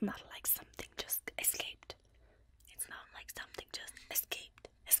 It's not like something just escaped. It's not like something just escaped.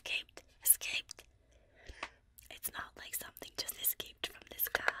 It's not like something just escaped from this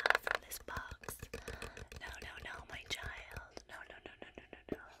caja, from this box. No, my child. No.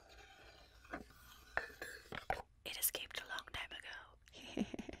 It escaped a long time ago.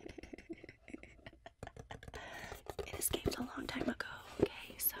 It escaped a long time ago,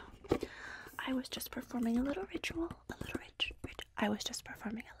 okay? So, I was just performing a little ritual. I was just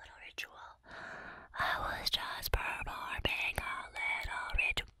performing a little ritual.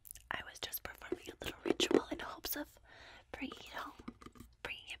 In hopes of bringing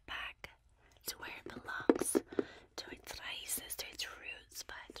it back to where it belongs, to its raíces, to its roots,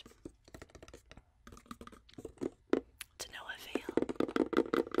 but to no avail.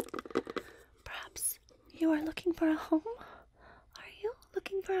 Perhaps you are looking for a home? Are you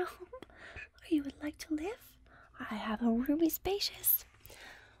looking for a home where you would like to live? I have a roomy, spacious,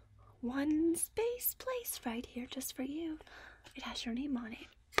 one space place right here just for you. It has your name on it.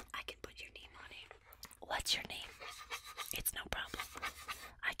 I can put your name on it. What's your name? It's no problem.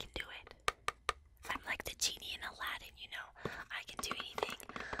 I can do it. I'm like the genie in Aladdin, you know. I can do anything.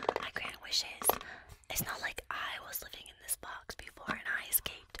 I grant wishes. It's not like I was living in this box before and I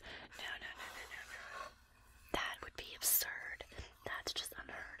escaped. No. That would be absurd. That's just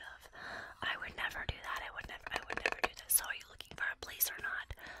unheard of. I would never do that. I would never do that. So are you looking for a place or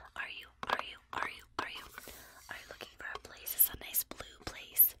not? Are you looking for a place? It's a nice blue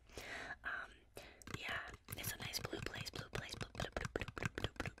place. Yeah, it's a nice blue place. Blue place.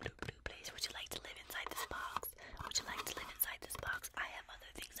 Would you like to live inside this box? I have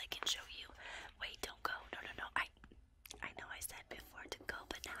other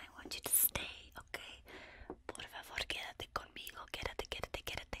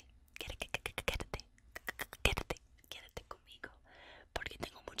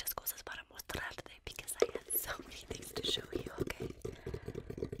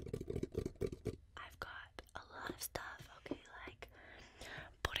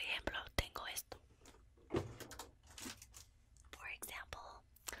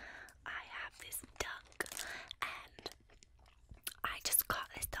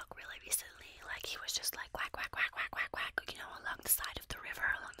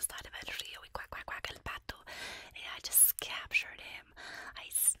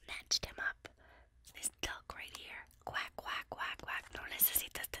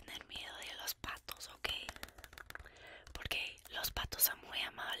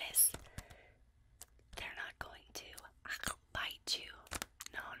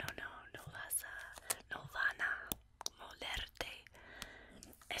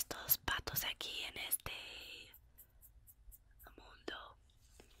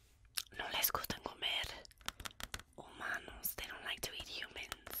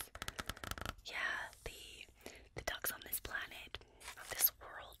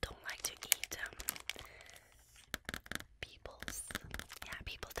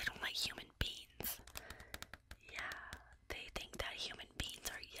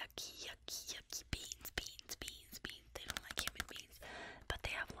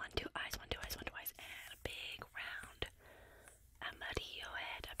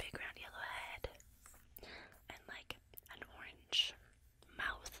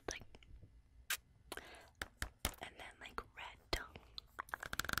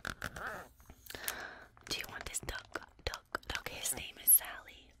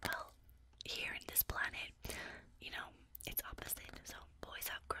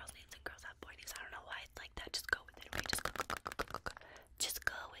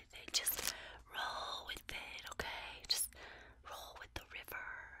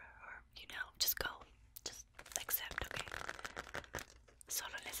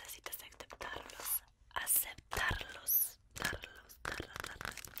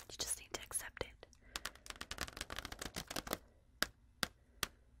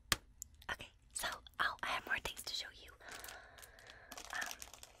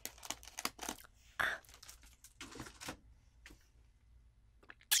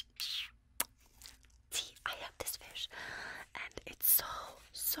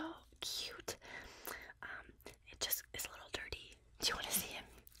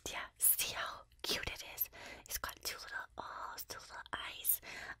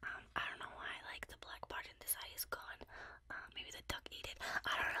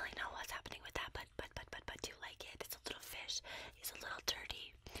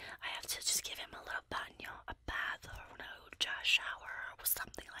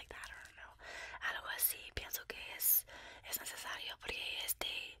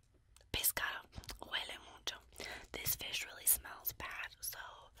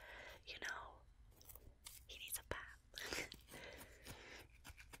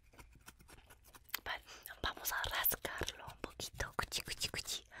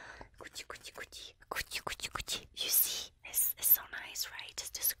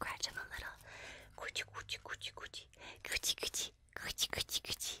to scratch him a little. Coochie, coochie, coochie, coochie. Coochie, coochie, coochie, coochie,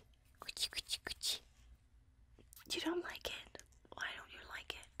 coochie. Coochie, coochie, coochie. You don't like it? Why don't you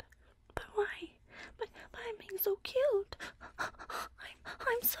like it? But why? But I'm being so cute.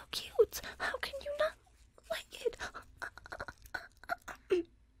 I'm so cute. How can you not like it?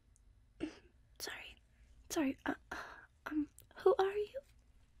 Sorry. Who are you?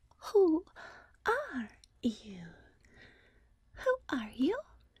 Who are you? Who are you?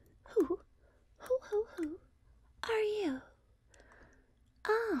 Who are you?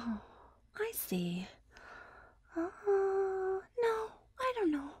 Oh, I see. No, I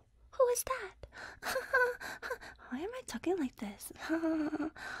don't know. Who is that? Why am I talking like this?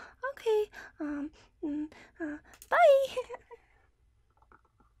 Okay, bye!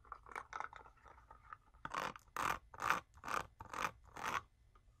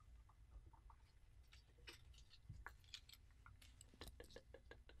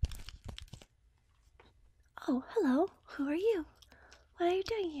 Oh, hello. Who are you? What are you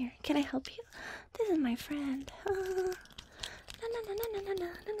doing here? Can I help you? This is my friend.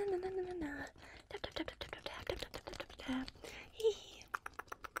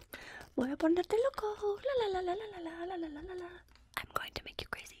 Voy a ponerte loco. La la la la la la la la la la la. I'm going to make you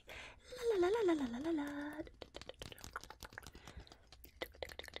crazy. La la la la la la la la la.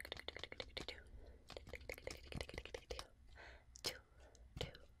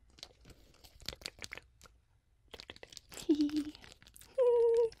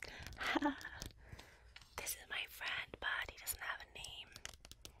 This is my friend, but he doesn't have a name.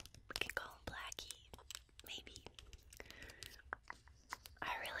 We can call him Blackie, maybe.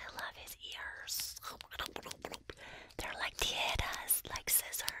 I really love his ears. They're like tijeras, like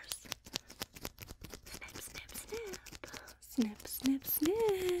scissors. Snip, snip, snip. Snip, snip,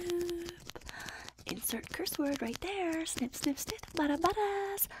 snip. Insert curse word right there. Snip, snip, snip. Bada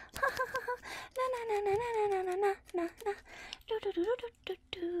badas. Na na na na na na na na na na. Do do do do do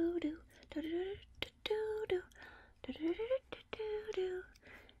do do. Do do do do do do do do.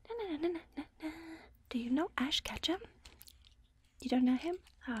 Na na na na na na. Do you know Ash Ketchum? You don't know him?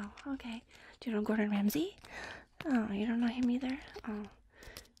 Oh, okay. Do you know Gordon Ramsay? Oh, you don't know him either? Oh.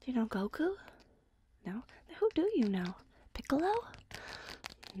 Do you know Goku? No? Who do you know? Piccolo?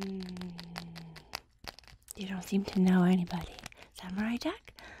 You don't seem to know anybody. Samurai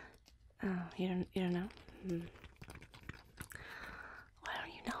Jack? Oh, you don't know? Why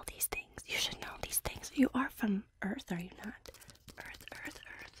don't you know these things? You should know these things. You are from Earth, are you not? Earth.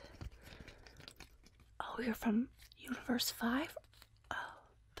 Oh, you're from Universe 5? Oh,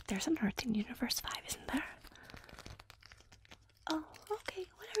 but there's an Earth in Universe 5, isn't there? Oh, okay.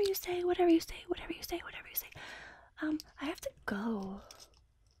 Whatever you say. I have to go.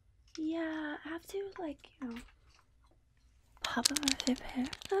 Yeah, I have to, like, pop up my zip here.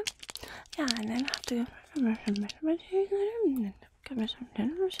 Yeah, and then I have to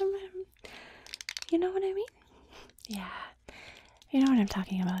you know what I mean? Yeah. You know what I'm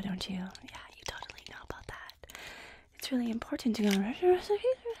talking about, don't you? Yeah, you totally know about that. It's really important to go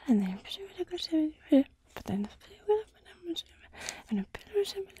and then but then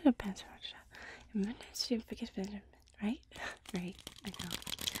right? Right, I know.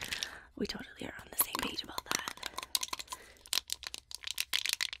 We totally are on the same page about that.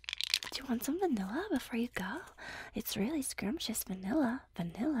 Do you want some vanilla before you go? It's really scrumptious vanilla.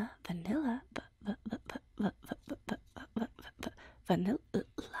 Vanilla.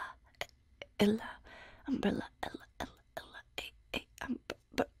 Ella. Umbrella.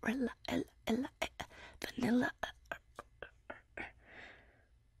 Umbrella. Vanilla.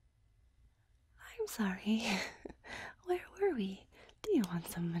 I'm sorry. Where were we? Do you want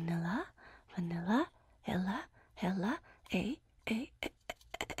some vanilla? Vanilla, Ella,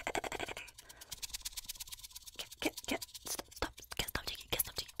 Get, stop digging,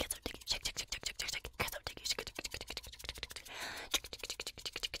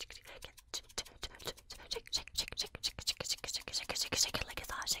 shake, shake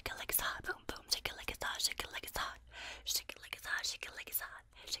it like it's hot, boom, boom, shake it like it's hot, shake it like it's hot, shake it like it's hot, shake it like it's hot,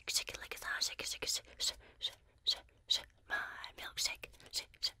 shake it like it's hot, shake it,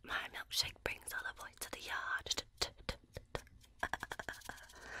 my milkshake brings all the boys to the yard.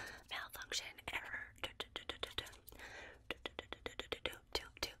 Malfunction error.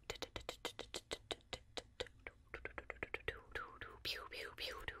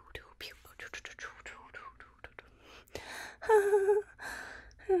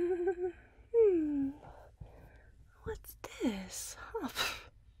 What's this?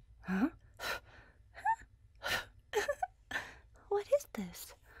 Huh? What is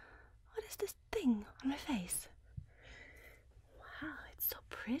this? What is this thing on my face?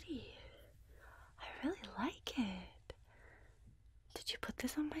 pretty. I really like it. Did you put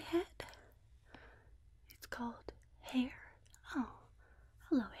this on my head? It's called hair. Oh,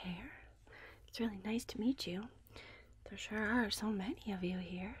 hello, hair. It's really nice to meet you. There sure are so many of you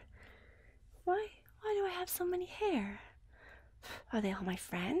here. Why do I have so many hair? Are they all my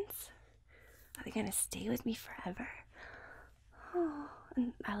friends? Are they gonna stay with me forever? Oh,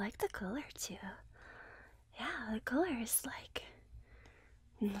 and I like the color too. Yeah, the color is like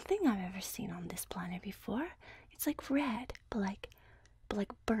nothing I've ever seen on this planet before. It's like red, but like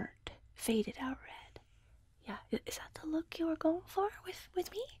burnt, faded out red. Yeah, is that the look you were going for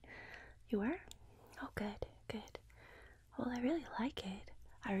with me? You were? Oh, good. Well, I really like it.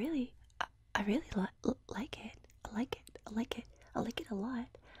 I really like it. I like it. I like it. I like it a lot.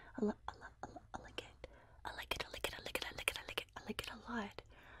 I like it. I like it. I like it. I like it. I like it. I like it a lot.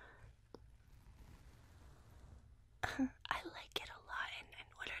 I like it a lot. And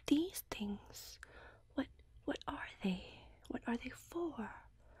what are these things? What are they? What are they for?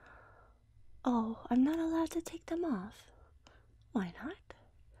 Oh, I'm not allowed to take them off. Why not?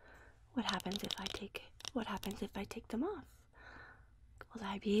 What happens if I take them off? Will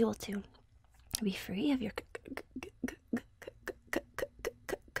I be able to be free of your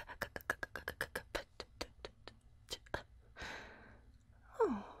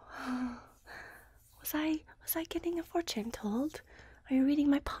Oh, was I getting a fortune told? Are you reading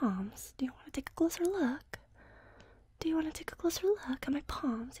my palms? Do you want to take a closer look? Do you want to take a closer look at my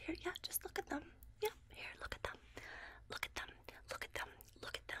palms? Here, yeah, just look at them. Yeah, here, look at them. Look at them. Look at them.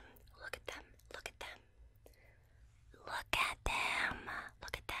 Look at them. Look at them. Look at them. Look at them.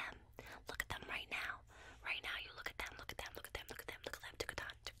 Look at them. Look at them right now. Right now, you look at them. Look at them. Look at them. Look at them. Look at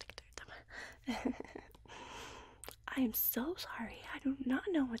them. I am so sorry. I do not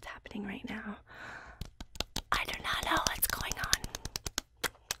know what's happening right now. I do not know what's going on.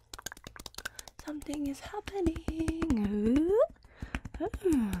 Something is happening.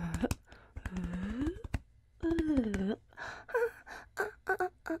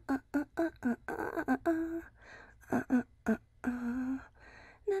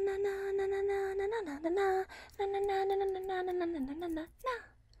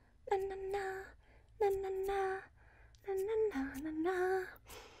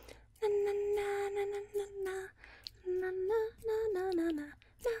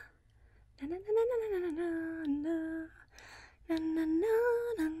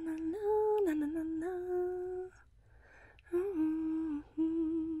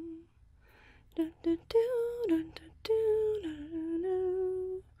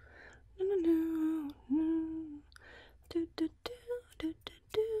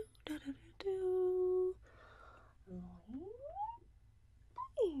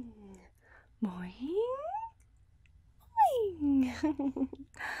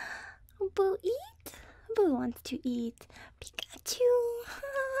 Boo eat? Boo wants to eat. Pikachu.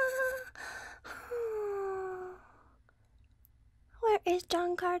 Where is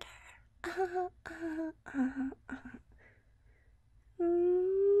John Carter?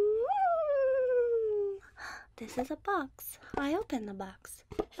 This is a box. I open the box.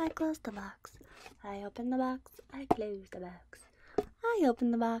 I close the box. I open the box. I close the box. I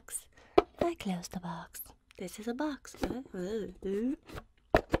open the box. I close the box. This is a box.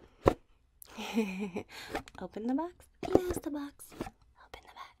 Open the box. Close the box. Open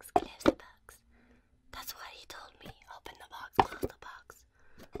the box. Close the box. That's what he told me. Open the box. Close the box.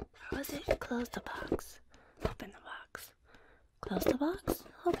 Or was it close the box? Open the box. Close the box.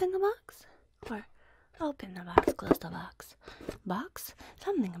 Open the box. Or open the box. Close the box. Box?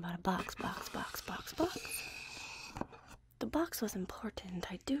 Something about a box. Box. The box was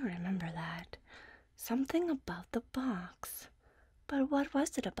important. I do remember that. Something about the box. But what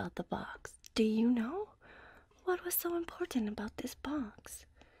was it about the box? Do you know? What was so important about this box?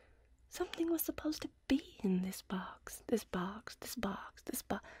 Something was supposed to be in this box. This box.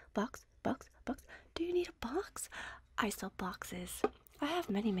 Box. Do you need a box? I sell boxes. I have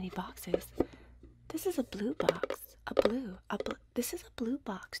many boxes. This is a blue box. This is a blue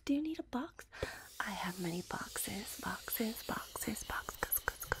box. Do you need a box? I have many boxes. Boxes.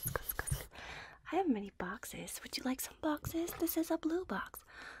 I have many boxes. Would you like some boxes? This is a blue box.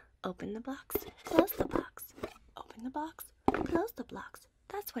 Open the box. Close the box. Open the box. Close the box.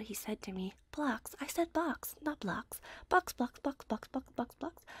 That's what he said to me. Blocks. I said box, not blocks. Box.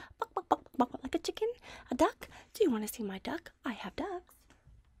 Like a chicken. A duck. Do you want to see my duck? I have ducks.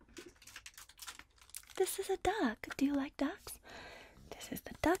 This is a duck. Do you like ducks? This is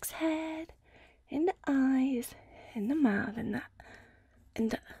the duck's head, and the eyes, and the mouth, and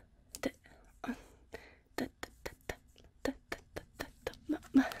the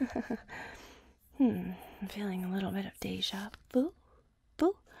I'm feeling a little bit of deja vu.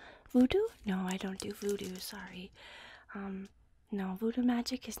 Voodoo? No, I don't do voodoo, sorry. No, voodoo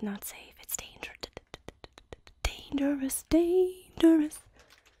magic is not safe. It's dangerous. Dangerous.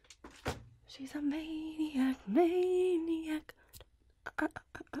 She's a maniac.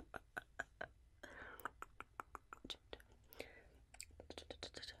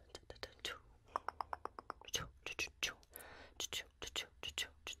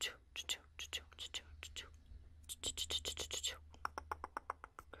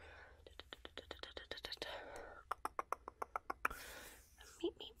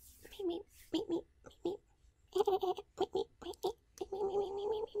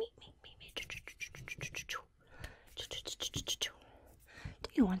 Do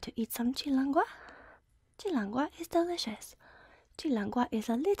you want to eat some chilangua? Chilangua is delicious. Chilangua is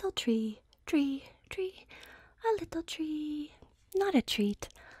a little tree. A little tree. Not a treat.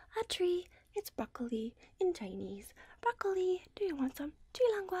 A tree. It's broccoli in Chinese. Broccoli. Do you want some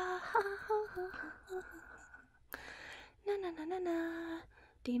chilangua? Na na na na na.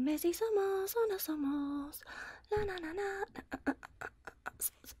 Dime si somos o no somos. La na na na.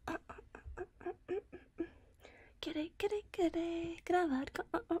 Quiere grabar con...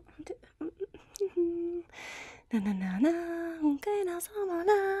 Na na na na, aunque no somos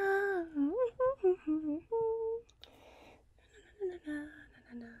nada. Na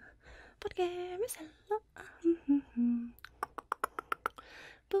na na, porque me celo.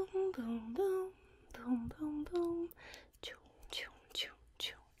 Boom boom boom, boom boom boom. Choo choo choo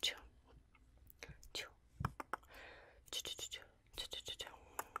choo choo. Choo. Choo choo choo choo choo choo.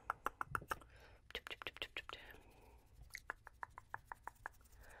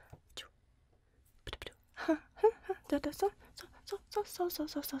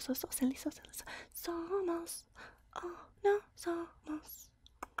 So silly. Somos, oh no somos.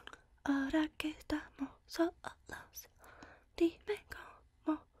 Ahora que estamos solos, dime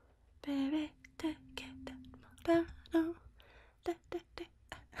cómo, bebé, te quiero, no, te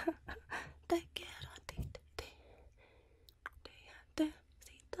quiero a ti, déjate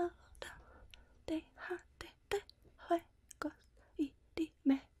si todo, déjate de juegos y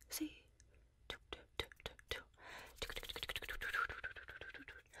dime si.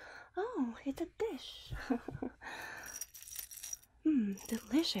 Oh, it's a dish.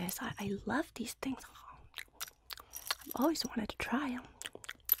 Delicious. I love these things. I've always wanted to try them.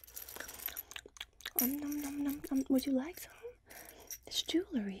 Would you like some? It's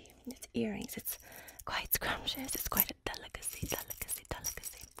jewelry. It's earrings. It's quite scrumptious. It's quite a delicacy.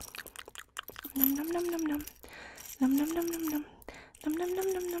 Nom nom nom nom nom. Nom nom nom nom nom. Nom nom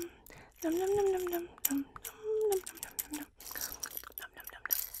nom nom nom. Nom nom nom nom nom. Nom nom nom nom nom.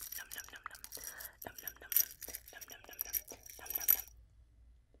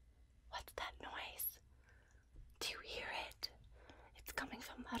 What's that noise? Do you hear it? It's coming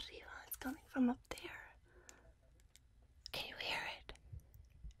from arriba. It's coming from up there. Can you hear it?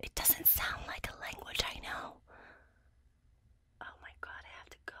 It doesn't sound like a language I know. Oh my god, I have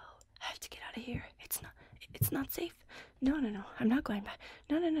to go. I have to get out of here. It's not safe. No. I'm not going back.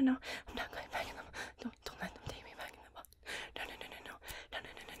 No. I'm not going back in the... Don't let them take me back in the box.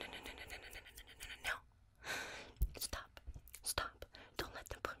 No. Stop. Don't let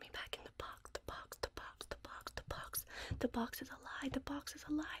them put me back in the box. The box is a lie. The box is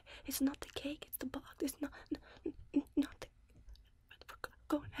a lie. It's not the cake. It's the box. It's not the... We're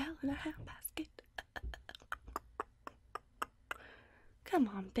going to hell in a handbasket. Come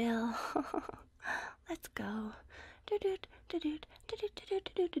on, Bill. Let's go.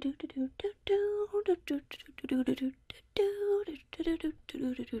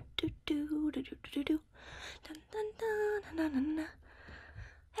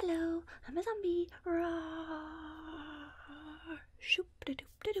 Hello, I'm a zombie.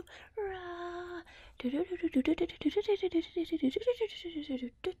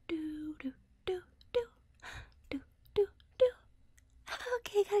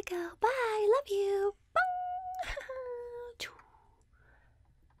 Okay, gotta go. Bye. Love you.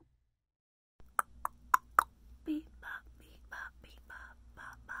 Beep bop, beep bop, beep bop,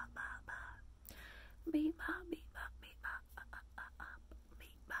 bop bop bop bop. Beep bop, beep bop, beep bop,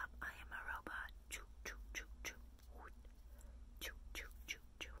 beep bop. I am a robot. Choo choo choo choo. Choo choo choo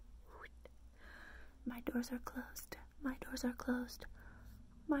choo. My doors are closed. My doors are closed.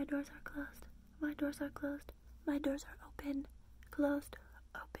 My doors are closed. My doors are closed. My doors are open. Closed.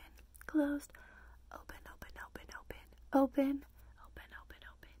 Open. Closed. Open. Open.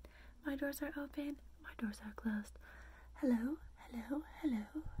 My doors are open. My doors are closed. Hello.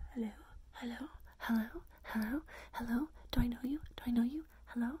 Do I know you?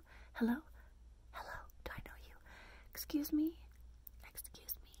 Hello? Hello? Hello? Do I know you? Excuse me?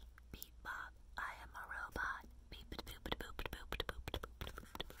 Excuse me. Beep Bob. I am a robot. Beep boop boop boop boop boop boop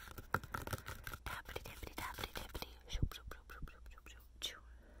boop. Tappity tappity tappity tappity. Shoop shoop shoop shoop shoop shoop shoop.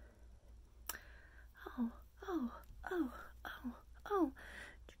 Oh, oh, oh, oh, oh.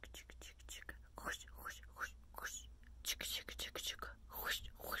 Chick chick chick chick. Whoosh whoosh whoosh whoosh. Chick chick chick chick. Whoosh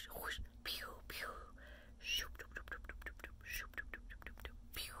whoosh whoosh. Pew pew. Shoop doop doop doop doop doop doop. Shoop doop doop doop doop doop.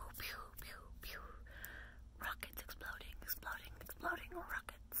 Pew pew pew pew. Rockets exploding, exploding, exploding.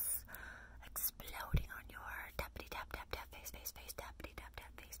 Rockets exploding on your tappity tap tap tap face face face tappity tap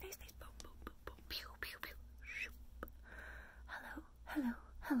tap face face face. Boom boom boom boom. Pew pew pew. Shoop. Hello, hello,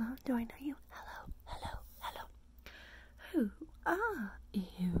 hello. Do I know you? Hello, hello, hello. Who are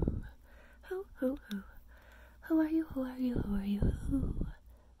you? Who? Who are you? Who are you? Who are you?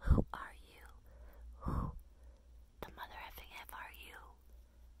 Who are you? Who the mother effing F are you?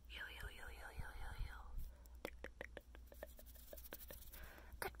 You.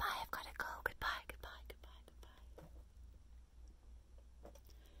 Goodbye, I've gotta go. Goodbye.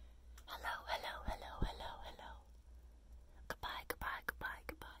 Hello. Goodbye. Hello.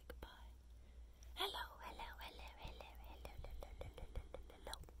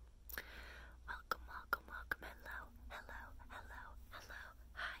 Welcome. Hello.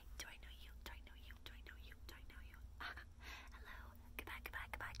 Hi. Do I know you? Hello. Goodbye.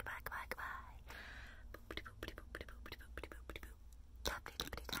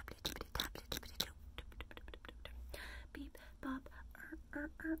 Beep, bop,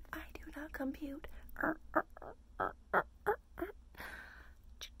 I do not compute.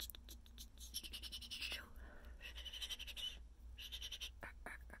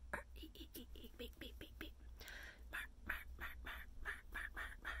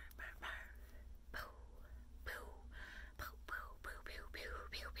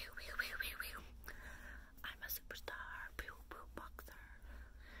 I'm a superstar. Pew pew boxer.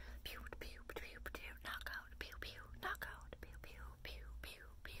 Pew pew pew pew knockout. Pew pew knockout. Pew pew pew pew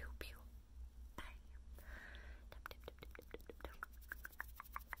pew pew. Bye.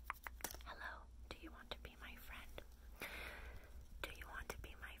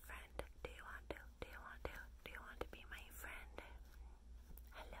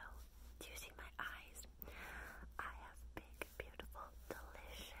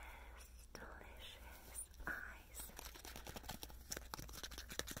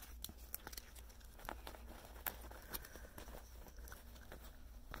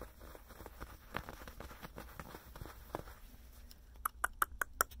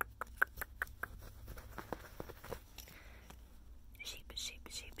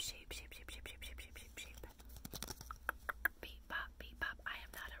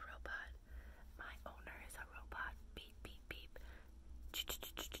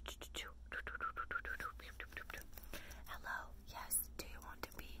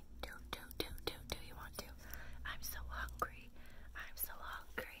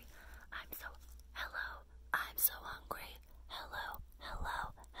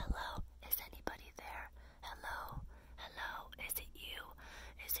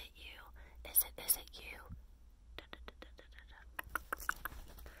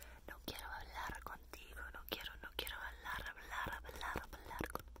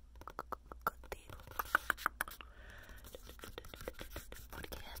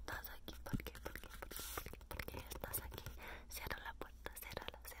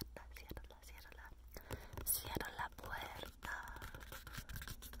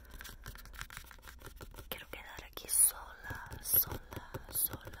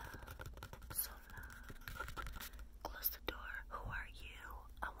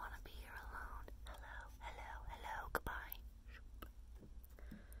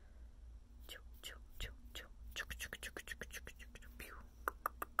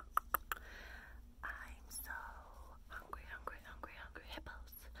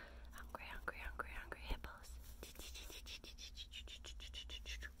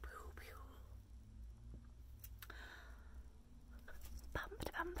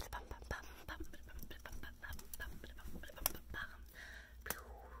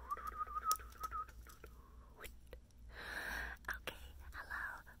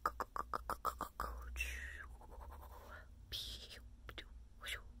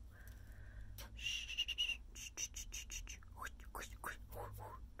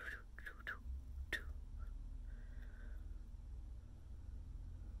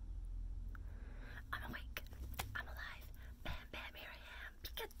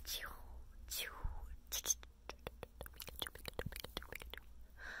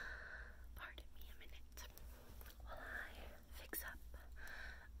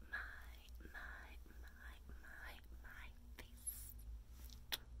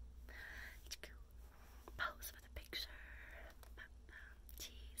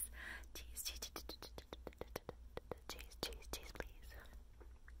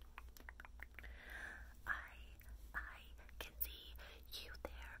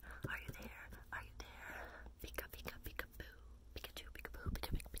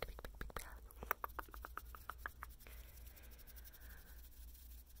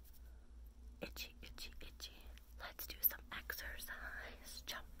 Let's do some exercise.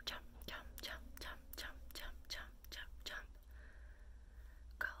 Jump, jump, jump, jump, jump, jump, jump, jump, jump, jump.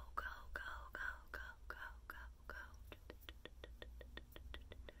 Go, go, go, go, go, go, go, go.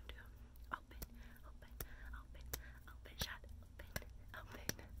 Open, open, open, open, shut, open, open,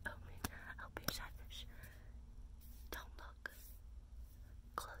 open, open, shut. Shh. Don't look.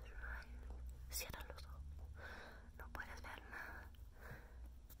 Close your eyes. Cierra los ojos. No puedes ver nada.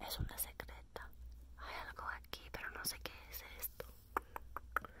 Es una secreta. Hay algo aquí, pero no sé qué es esto.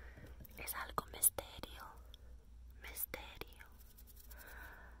 Es algo misterio. Misterio.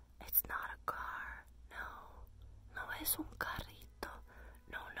 It's not a car. No. No es un carrito.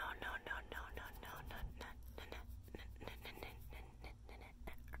 No, no, no, no, no, no, no, no, no, no, no,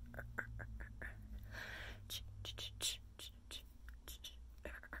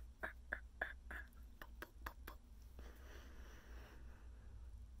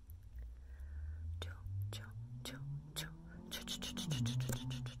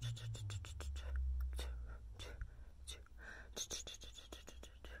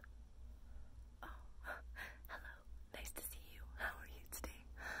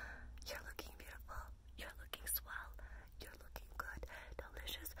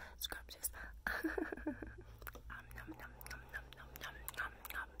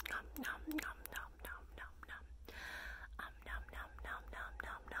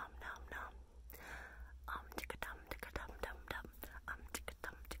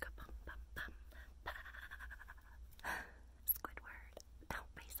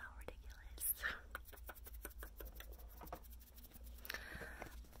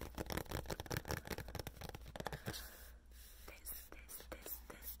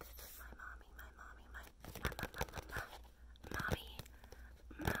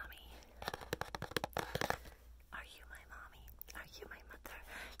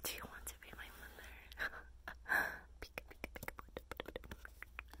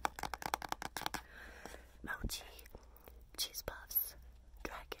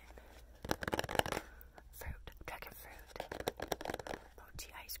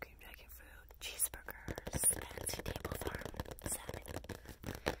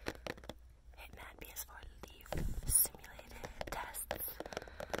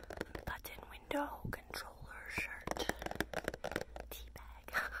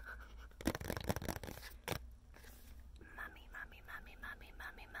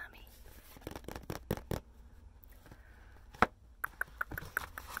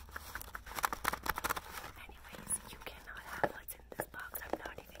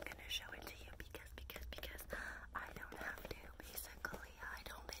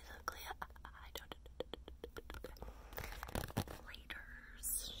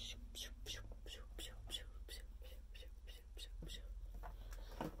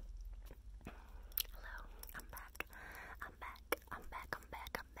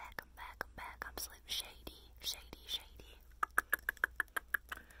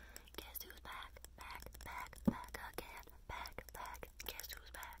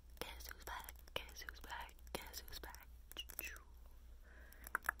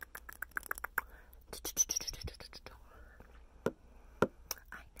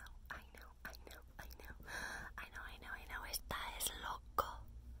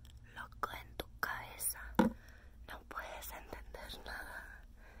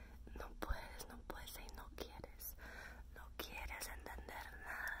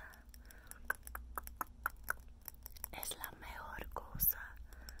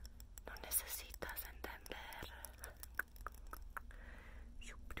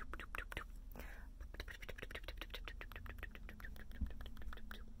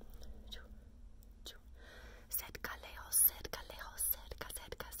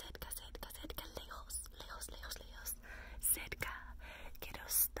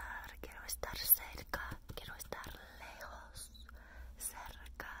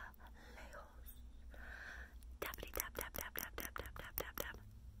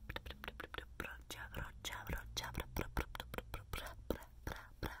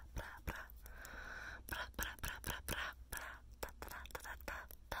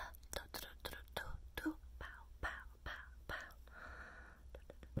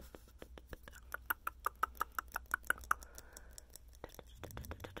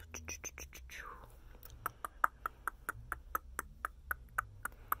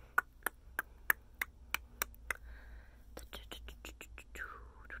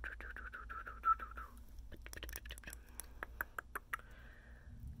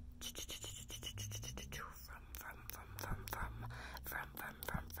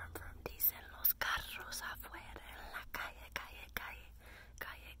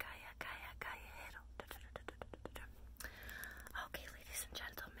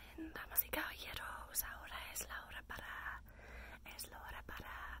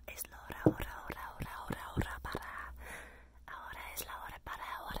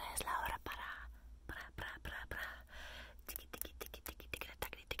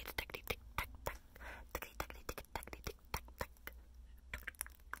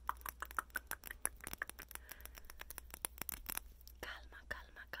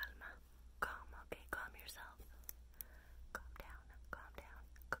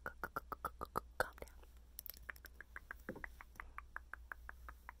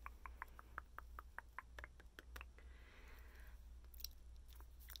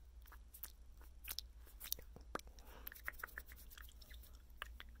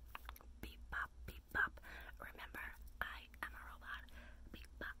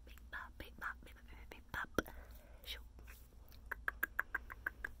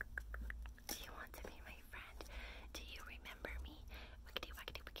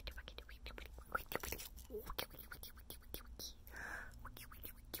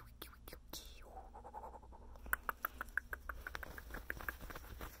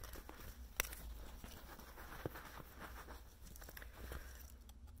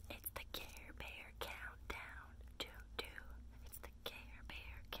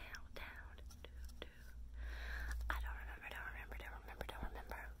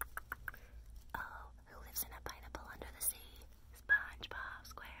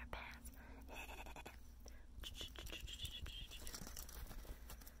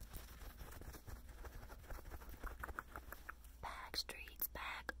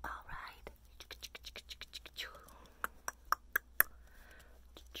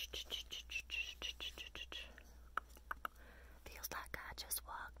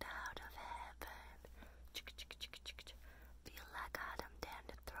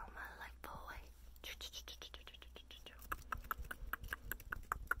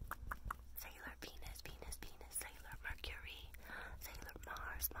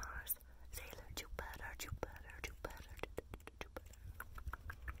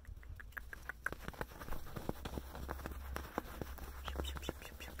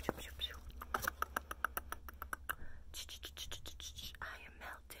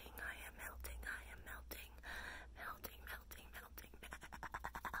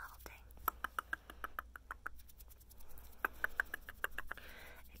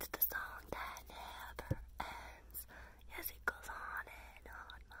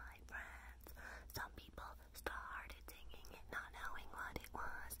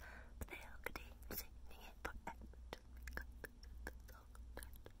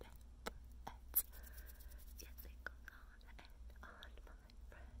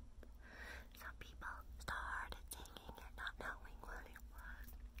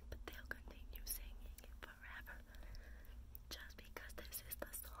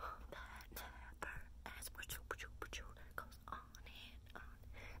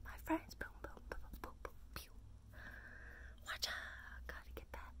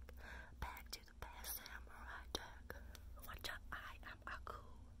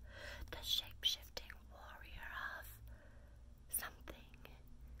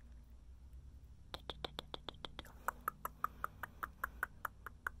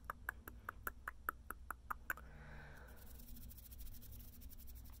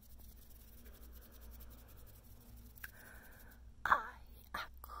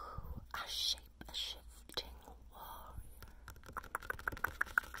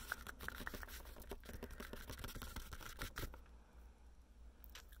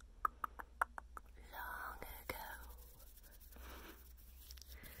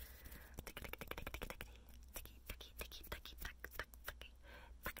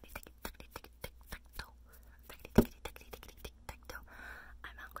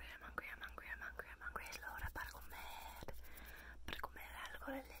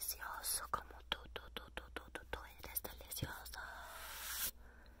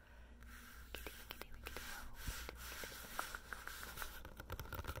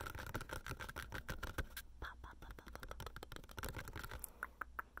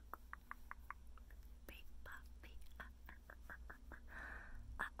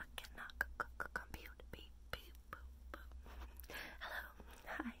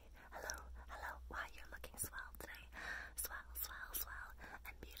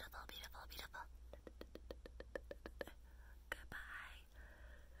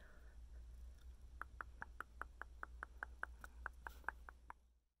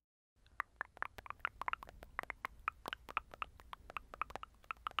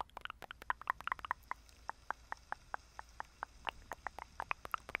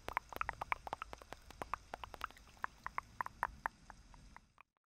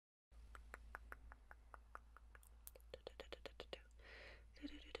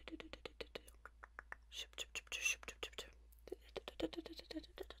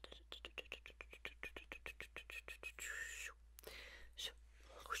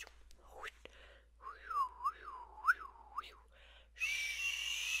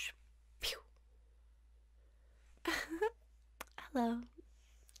 Hello.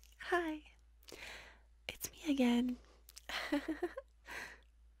 Hi. It's me again.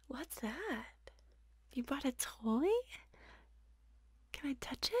 What's that? You brought a toy? Can I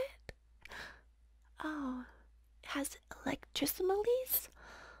touch it? Oh, it has electricities?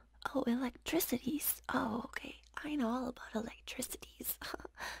 Oh, electricities. Oh, okay. I know all about electricities.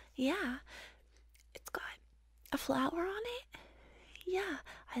 Yeah, it's got a flower on it. Yeah,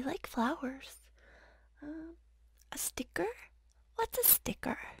 I like flowers. A sticker? What's a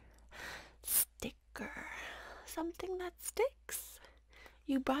sticker? Sticker. Something that sticks.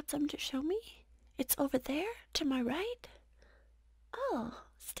 You brought some to show me? It's over there, to my right? Oh,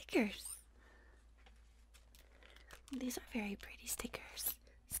 stickers. These are very pretty stickers.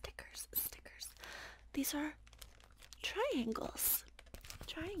 Stickers. These are triangles.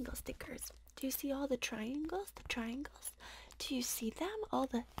 Triangle stickers. Do you see all the triangles? The triangles? Do you see them? All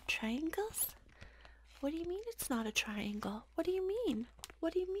the triangles? What do you mean it's not a triangle? What do you mean?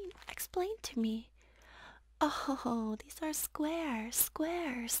 What do you mean? Explain to me. Oh, these are squares.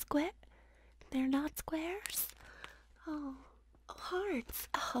 Square. They're not squares? Oh, hearts.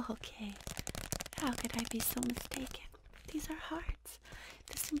 Oh, okay. How could I be so mistaken? These are hearts.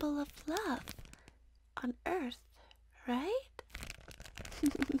 The symbol of love on earth, right?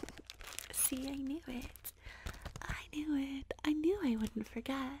 See, I knew it. I knew I wouldn't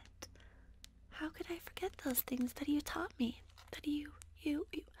forget. How could I forget those things that you taught me? That you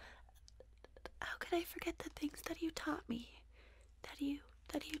How could I forget the things that you taught me? That you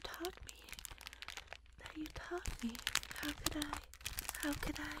taught me? That you taught me? How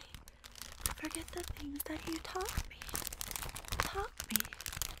could I forget the things that you taught me? Taught me.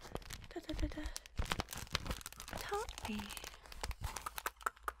 Taught me.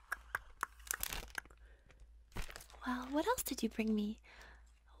 Well, what else did you bring me?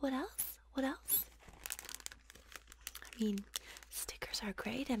 What else? I mean, stickers are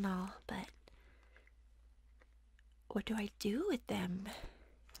great and all, but what do I do with them?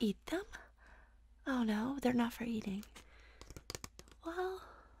 Eat them? Oh no, they're not for eating. Well,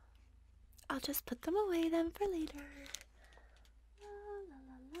 I'll just put them away then for later. La, la,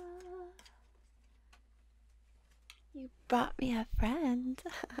 la, la. You brought me a friend.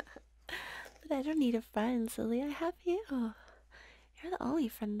 But I don't need a friend, silly. I have you. You're the only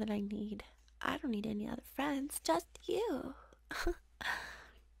friend that I need. I don't need any other friends, just you.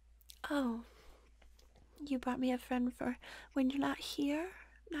 Oh, you brought me a friend for when you're not here?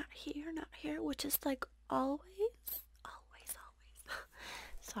 Not here, which is like always.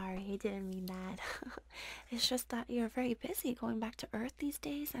 Sorry, I didn't mean that. It's just that you're very busy going back to Earth these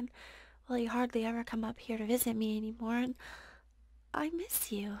days, and, well, you hardly ever come up here to visit me anymore, and I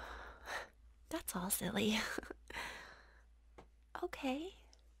miss you. That's all, silly. Okay,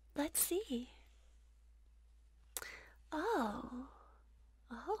 let's see. Oh.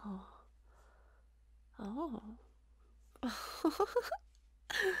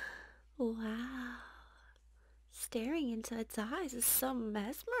 Wow. Staring into its eyes is so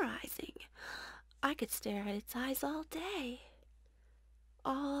mesmerizing. I could stare at its eyes all day.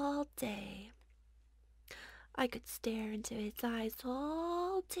 All day. I could stare into its eyes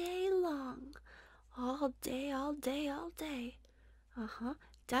all day long. All day.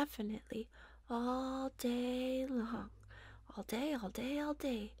 Definitely. All day long. All day. All day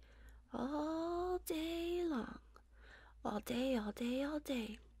long. All day. All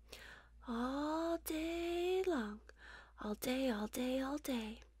day long.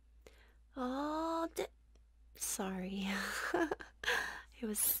 All day. Sorry. He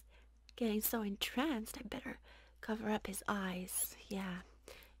was getting so entranced, I better cover up his eyes. Yeah.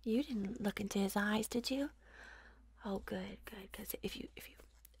 You didn't look into his eyes, did you? Oh, good, because if you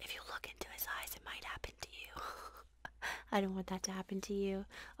look into his eyes, it might happen to you. I don't want that to happen to you.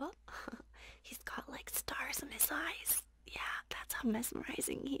 Oh, he's got like stars in his eyes. Yeah, that's how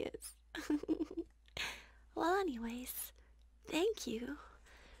mesmerizing he is. Well, anyways, thank you.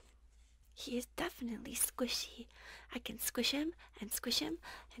 He is definitely squishy. I can squish him and squish him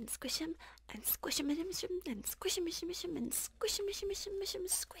and squish him and squish him and squish him and squish him,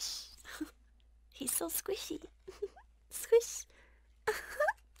 squish. He's so squishy. Squish.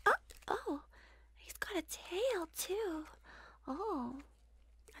 Oh, he's got a tail too. Oh,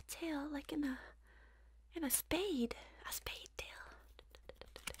 a tail like in a spade tail.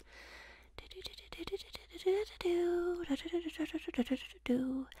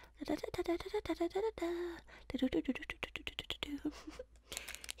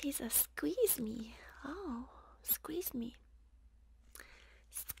 He's a squeeze me. Oh, squeeze me.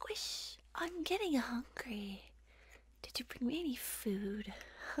 Squish. I'm getting hungry. Did you bring me any food?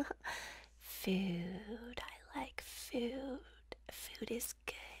 Food. I like food. Food is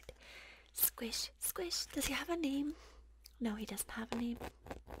good. Squish, squish. Does he have a name? No, he doesn't have a name.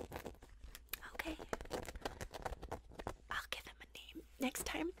 Okay. I'll give him a name. Next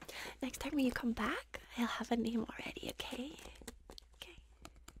time when you come back, he'll have a name already, okay? Okay.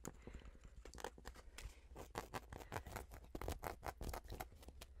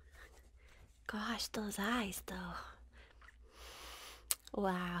 Gosh, those eyes, though.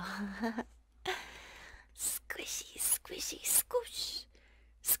 Wow. Squishy, squishy, squish.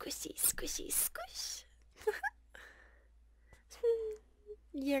 Squishy, squishy, squish.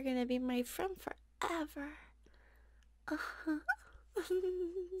 You're gonna be my friend forever. Uh-huh.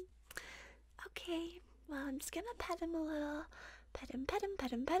 Okay, well, I'm just gonna pet him a little. Pet him, pet him,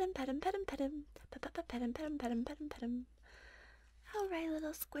 pet him, pet him, pet him, pet him, pet him. Pet him, pet him, pet him, pet him, pet him, pet him. Alright,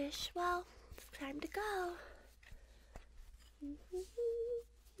 little squish. Well, it's time to go.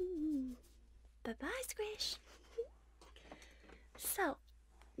 Bye-bye, Squish. So,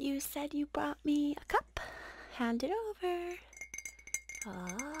 you said you brought me a cup. Hand it over.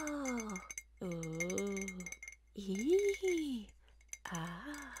 Oh. Ooh. Eee.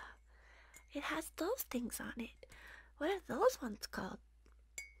 Ah. It has those things on it. What are those ones called?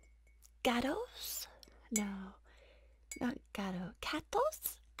 Gatos? No. Not gato.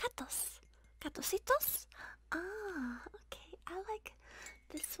 Catos? Catos. Catositos? Ah, okay. I like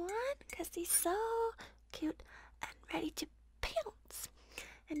this one because he's so cute and ready to pounce.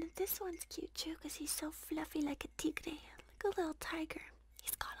 And this one's cute too because he's so fluffy like a tigre, like a little tiger.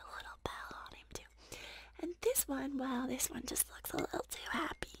 He's got a little bell on him too. And this one, well, this one just looks a little too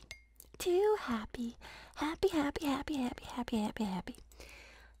happy. Too happy. Happy, happy, happy, happy, happy, happy, happy.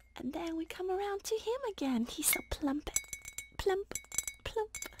 And then we come around to him again. He's so plump. Plump, plump.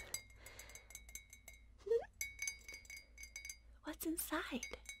 What's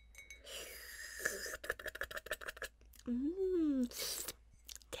inside? Mmm,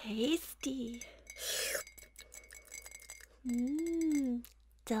 tasty. Mmm,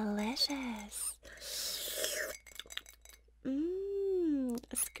 delicious. Mmm,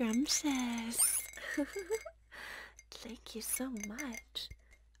 scrumptious. Thank you so much.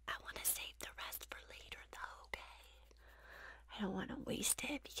 I want to save the rest for later though, okay? I don't want to waste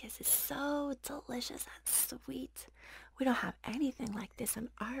it because it's so delicious and sweet. We don't have anything like this on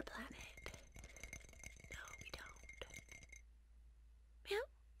our planet. No, we don't. Meow.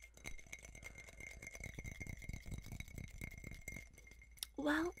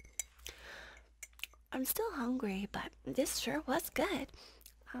 Well, I'm still hungry, but this sure was good.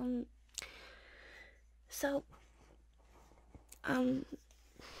 So, can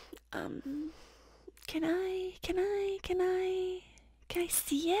I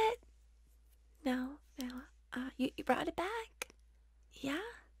see it? No. You brought it back? Yeah?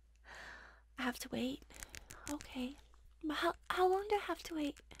 I have to wait. Okay. But how long do I have to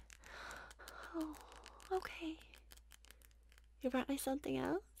wait? Oh, okay. You brought me something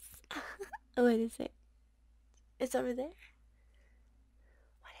else? What is it? It's over there?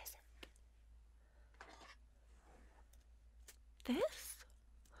 What is it? This?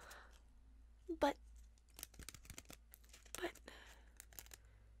 But,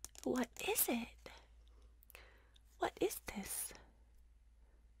 what is it? What is this?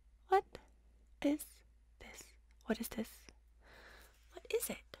 What is this? What is this? What is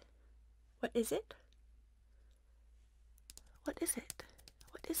it? What is it? What is it?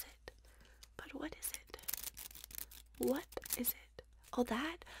 What is it? But what is it? What is it? Oh,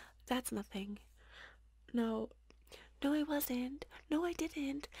 that's nothing. No, it wasn't. No, I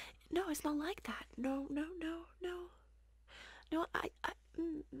didn't. No, it's not like that. No. No, I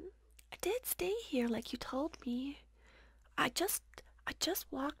did stay here like you told me. I just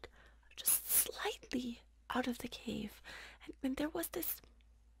walked just slightly out of the cave, and there was this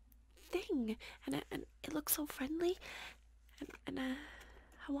thing, and it looked so friendly, and I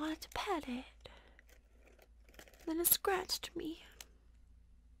wanted to pet it. Then it scratched me.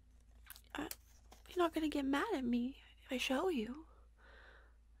 You're not gonna get mad at me if I show you.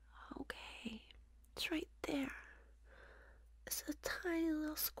 Okay, it's right there. It's a tiny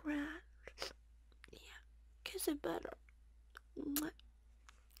little scratch. Yeah, kiss it better.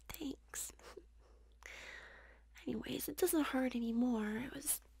 Thanks. Anyways, it doesn't hurt anymore. It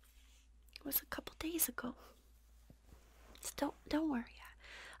was a couple days ago. So don't worry.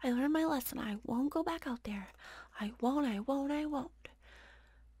 I learned my lesson. I won't go back out there. I won't.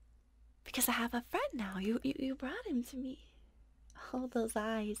 Because I have a friend now. You brought him to me. Oh, those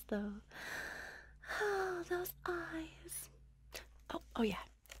eyes, though. Oh, those eyes. Oh yeah.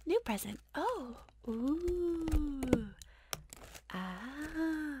 New present. Oh. Ooh.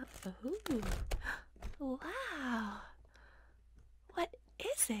 Ah. Ooh. Wow. What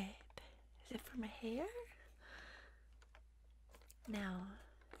is it? Is it for my hair? Now,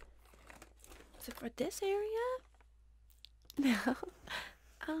 is it for this area? No.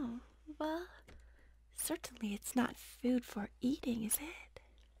 Oh, well, certainly it's not food for eating, is it?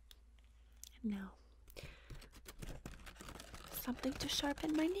 No. Something to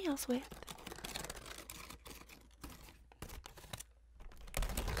sharpen my nails with.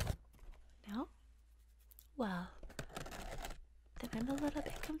 No? Well, then I'm a little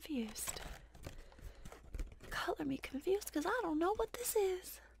bit confused. Color me confused because I don't know what this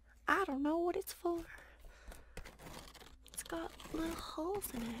is. I don't know what it's for. It's got little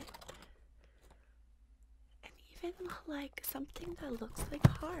holes in it. And even like something that looks like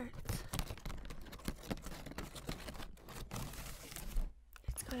hearts.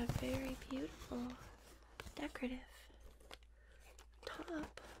 It's got a very beautiful decorative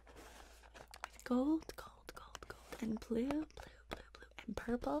top with gold, and blue, and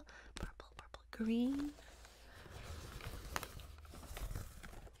purple, green.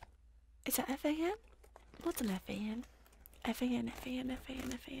 Is that FAN? What's an FAN? FAN.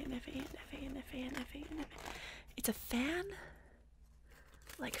 It's a fan?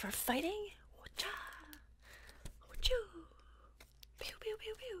 Like for fighting? Whatcha? Whatchoo? Pew pew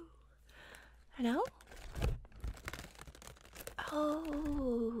pew pew. Hello?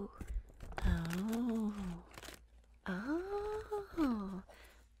 Oh.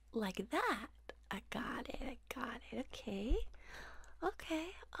 Like that. I got it.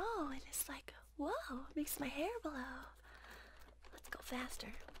 Okay. Oh, and it's like, whoa, it makes my hair blow. Let's go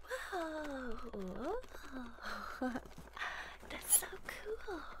faster. Whoa. That's so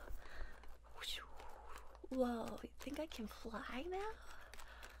cool. Whoa, you think I can fly now?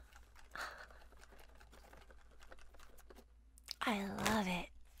 I love it.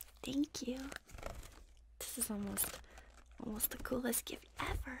 Thank you. This is almost the coolest gift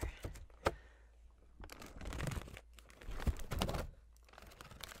ever.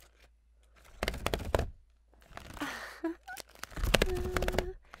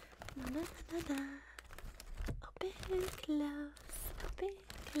 Open,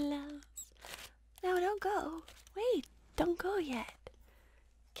 close. No, don't go. Wait, don't go yet.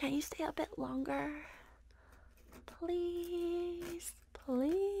 Can you stay a bit longer? Please.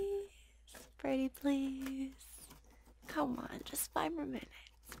 Pretty please. Come on, just 5 more minutes.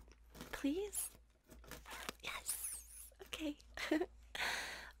 Please? Yes. Okay.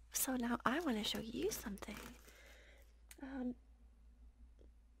 So now I want to show you something. I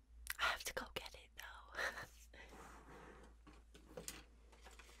have to go get it though.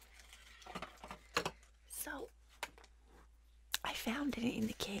 So I found it in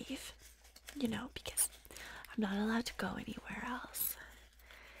the cave, because I'm not allowed to go anywhere else.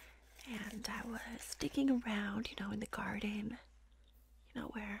 And I was digging around, in the garden,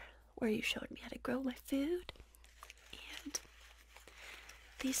 where you showed me how to grow my food. And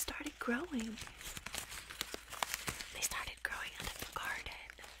these started growing. They started growing out of the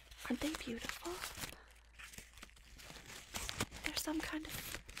garden. Aren't they beautiful? They're some kind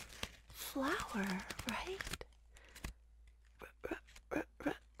of flower, right?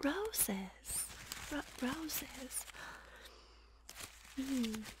 Roses. Roses.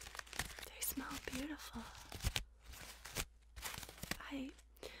 They smell beautiful.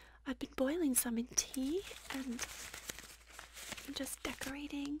 I've been boiling some in tea and I'm just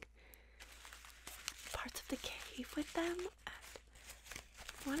decorating parts of the cave with them. And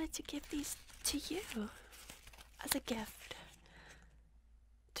I wanted to give these to you as a gift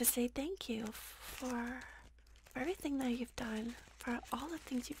to say thank you for everything that you've done, for all the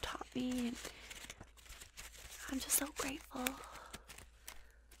things you've taught me, and I'm just so grateful.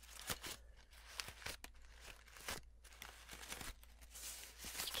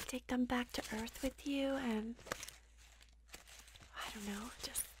 You can take them back to Earth with you and, I don't know,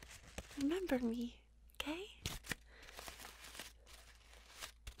 just remember me, okay?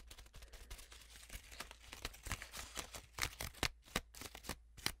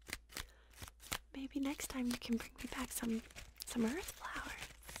 Maybe next time you can bring me back some earth flowers.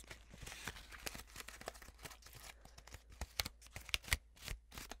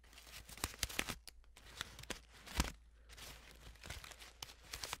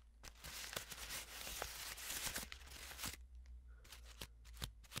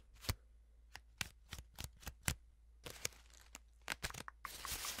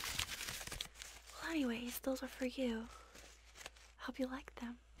 those are for you. Hope you like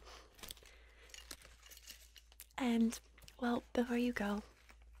them. And, well, before you go,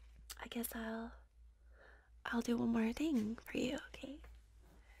 I guess I'll do one more thing for you, okay?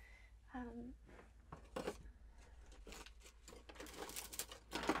 I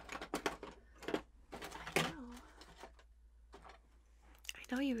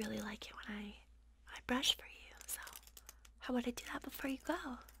know you really like it when I brush for you, so how about I do that before you go?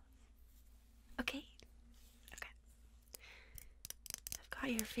 Okay? Okay. I've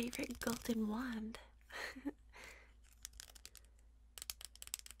got your favorite golden wand.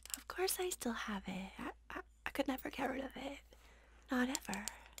 Of course I still have it. I could never get rid of it. Not ever.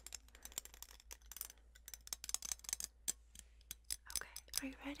 Okay, are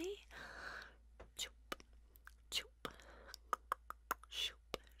you ready? Choop, choop,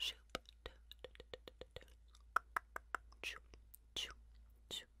 shoop, shoop, choop, choop, choop, choop,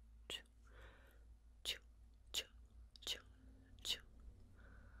 choop, choop, choop, choop,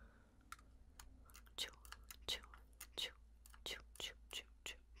 choop, choop, choop, choop, choop, choop,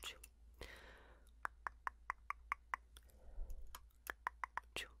 choop.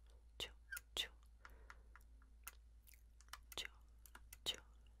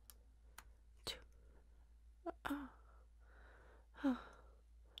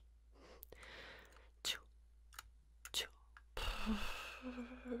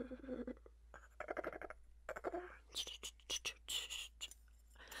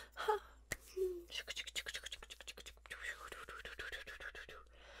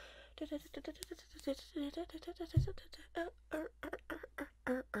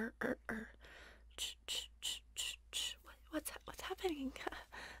 What's happening?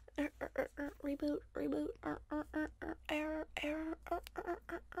 Reboot. Error.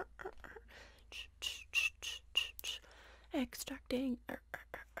 Extracting.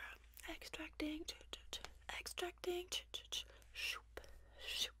 Shoop.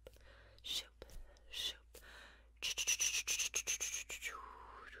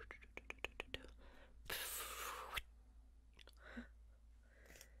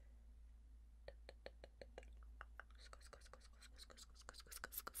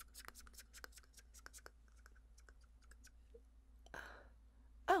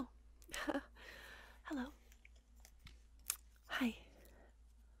 Oh, hello. Hi.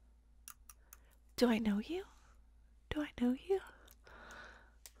 Do I know you?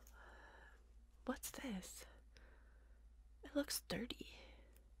 What's this? It looks dirty.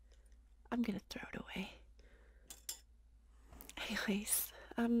 I'm gonna throw it away. Anyways,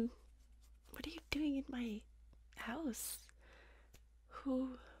 what are you doing in my house?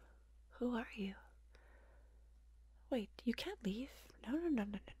 Who are you? Wait, you can't leave? No.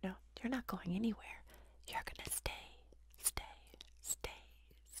 You're not going anywhere. You're gonna stay.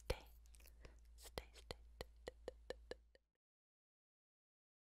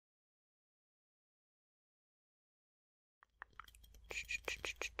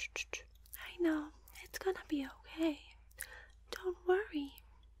 I know, it's gonna be okay. Don't worry.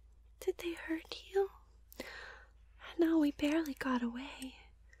 Did they hurt you? No, we barely got away.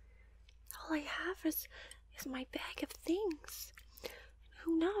 All I have is my bag of things.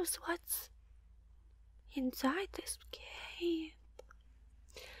 Who knows what's inside this cave?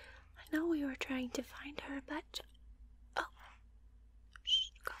 I know we were trying to find her, but oh, shh,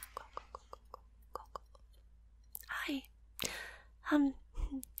 go. Hi,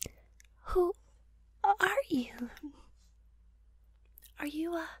 who are you? Are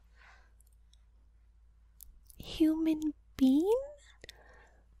you a human being?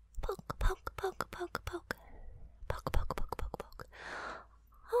 Poke.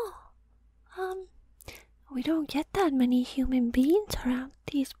 Oh, we don't get that many human beings around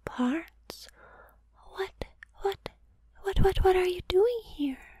these parts. What are you doing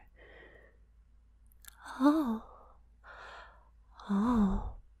here? Oh,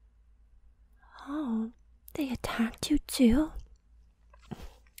 they attacked you too?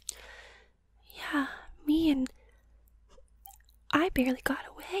 Yeah, me and I barely got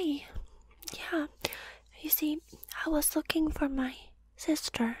away. Yeah, you see, I was looking for my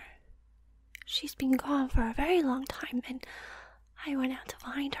sister. She's been gone for a very long time, and I went out to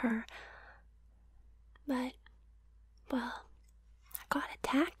find her. But, well, I got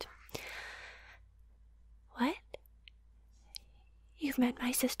attacked. What? You've met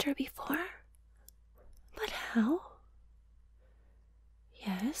my sister before? But how?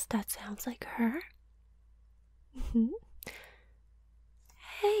 Yes, that sounds like her.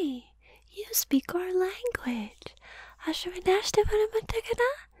 Hey, you speak our language.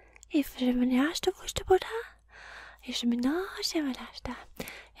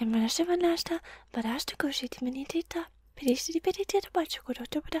 Manashta, Barashta Kushit Minitita, Pedicity Pedita,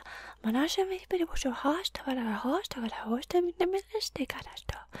 Bachukuta, Manasha Pedibusho Hosta, Hosta, Hosta, Minamiste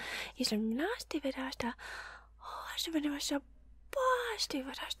Carasta. Is a nasty Vedasta, Hosta Venevasha, Basti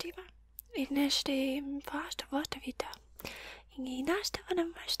Vadastiva, Ineste, Pasta Vatavita, Inginasta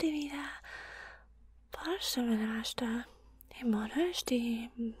Vanamastivida, Pasta Venasta, Imonasti,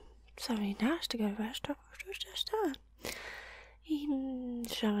 Savinasta Gavasta, Justa. In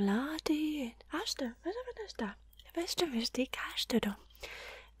Shamlati, Asta, Vesta, Vesta Vesti Casto,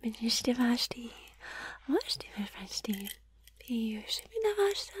 Minister Vasti, Vasti Vesti, Piusimina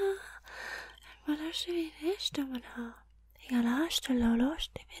Vasta, and Manashi Estamana, Ingalasta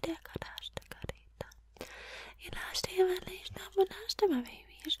Lolosti Vida Catasta Carita, Ilasti Valista Manasta, my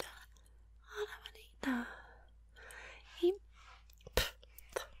baby, is the Anamanita.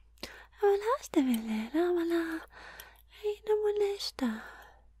 Alasta Villa, Lamala. No molesta.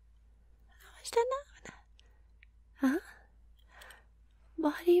 No está nada. Huh?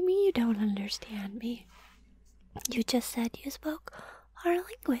 What do you mean you don't understand me? You just said you spoke our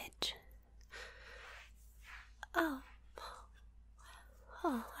language. Oh.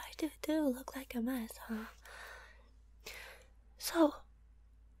 Oh, I do look like a mess, huh? So,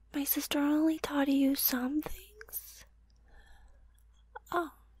 my sister only taught you some things?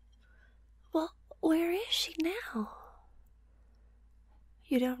 Oh. Well, where is she now?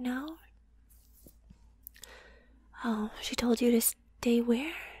 You don't know? Oh, she told you to stay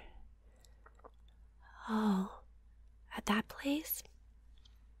where? Oh, at that place?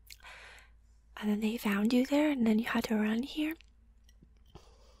 And then they found you there and then you had to run here?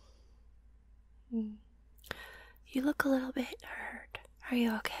 You look a little bit hurt. Are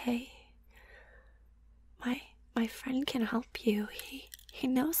you okay? My friend can help you. He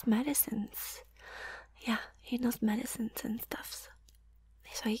knows medicines. Yeah, he knows medicines and stuff.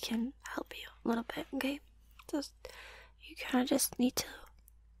 So he can help you a little bit, okay? You kind of just need to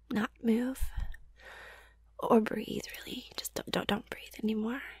not move or breathe, really. Just don't breathe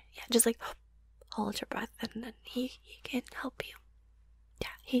anymore. Yeah, just like hold your breath and then he can help you.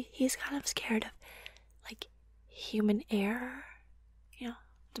 Yeah, he's kind of scared of like human air, you know,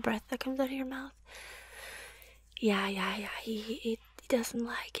 the breath that comes out of your mouth. Yeah, he doesn't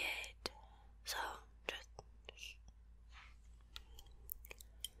like it. So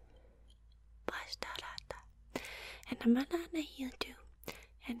and I'm gonna heal too.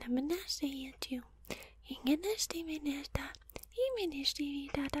 And I'm gonna say you too. Ingenesti minesta.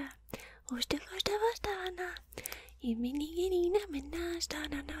 Imenesti dada. Osta vastana. Iminigina menasta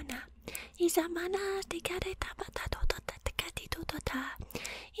na na na. Isamana stikade tabata tota tekati tota.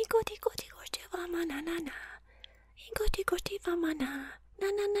 Igoti gosti vamana na na. Igoti gosti vamana. Na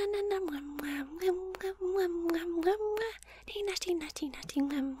na na na na mwam mwam mwam mwam mwam mwam. Nasty nasty nasty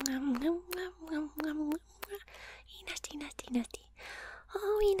mwam mwam mwam mwam mwam mwam. Nasty.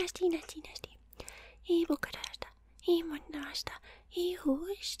 Oh, nasty. Ibukadasta. Imonasta.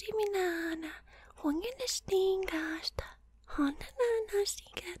 Ihuistiminana. Hongenestingasta. Honana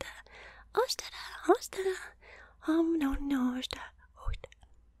stigada. Ostara. No.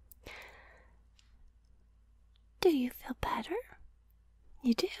 Do you feel better?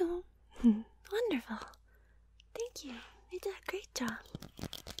 You do? Wonderful. Thank you. You did a great job.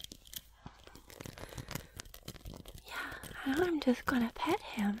 I'm just gonna pet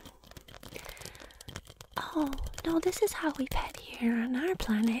him. Oh, no, this is how we pet here on our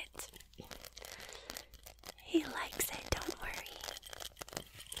planet. He likes it, don't worry.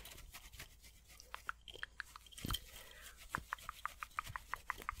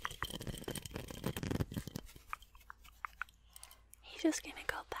 He's just gonna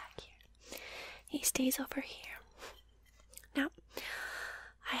go back here. He stays over here. Now,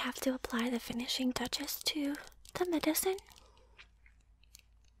 I have to apply the finishing touches to the medicine.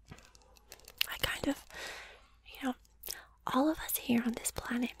 I kind of, all of us here on this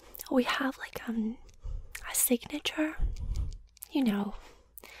planet, we have like a signature, no,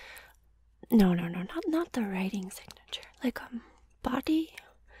 not the writing signature, like body,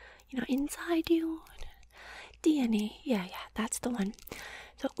 inside you, DNA, yeah, that's the one.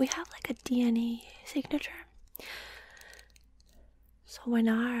 So we have like a DNA signature. So when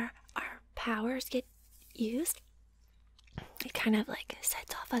our powers get used, it kind of like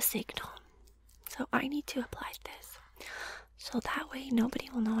sets off a signal. So I need to apply this, so that way nobody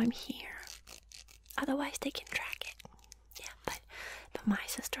will know I'm here. Otherwise they can track it. Yeah, but my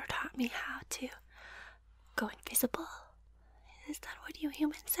sister taught me how to go invisible. Is that what you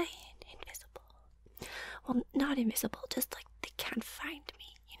humans say? Invisible. Well, not invisible, just like they can't find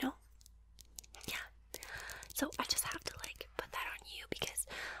me, Yeah. So I just have to like put that on you because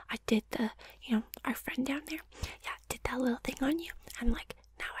did our friend down there, yeah, did that little thing on you, and like,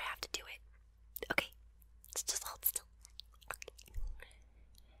 now I have to do it. Okay, just hold still. Okay.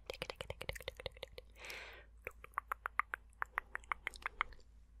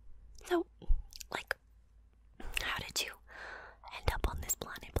 So, like, how did you end up on this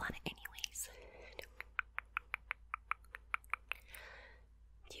planet anyways?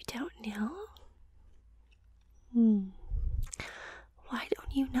 You don't know? Why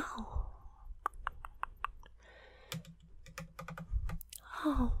don't you know?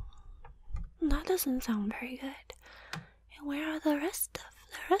 Oh, that doesn't sound very good. And where are the rest of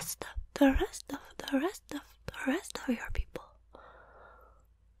your people?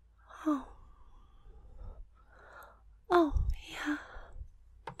 Oh, yeah.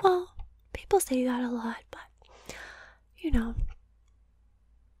 Well, people say that a lot, but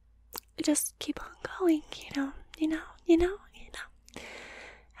just keep on going, I know.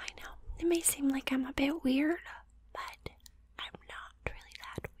 It may seem like I'm a bit weird, but I'm not really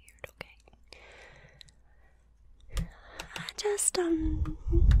that weird, okay? I just, I'm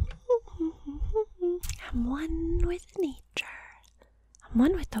one with nature. I'm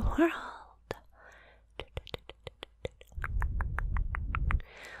one with the world.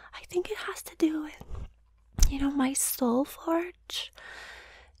 I think it has to do with, my soul forge.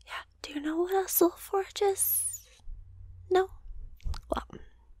 Yeah, do you know what a soul forge is? No? Well,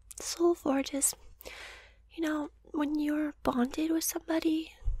 soul forge is, when you're bonded with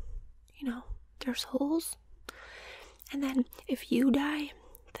somebody, their souls, and then if you die,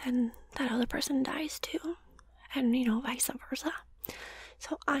 then that other person dies too, and vice versa.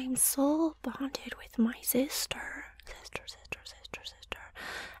 So I'm soul bonded with my sister,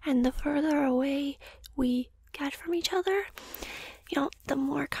 and the further away we get from each other, the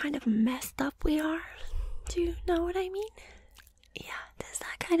more kind of messed up we are. Do you know what I mean? Yeah, does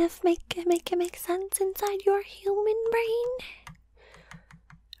that kind of make it make sense inside your human brain?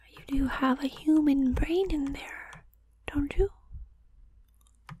 You do have a human brain in there, don't you?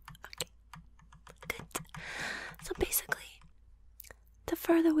 Okay, good. So basically, the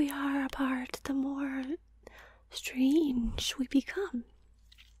further we are apart, the more strange we become.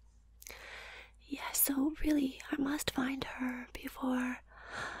 Yeah, so really, I must find her before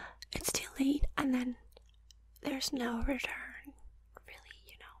it's too late, and then there's no return.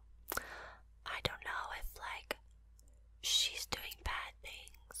 Really, I don't know if, like, she's doing bad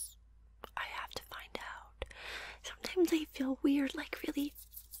things. I have to find out. Sometimes I feel weird, like really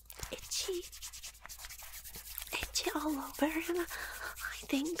itchy all over, and I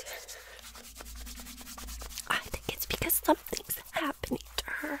think it's because something's happening to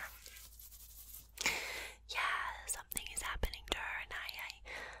her. Yeah, something is happening to her, and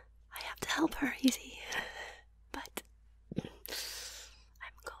I have to help her, you see. But I'm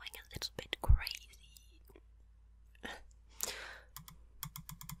going a little bit crazy.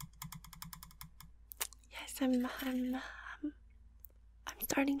 Yes, I'm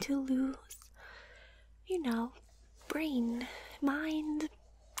starting to lose, brain, mind,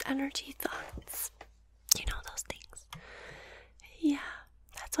 energy, thoughts. Those things. Yeah,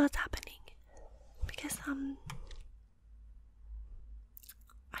 that's what's happening. Because,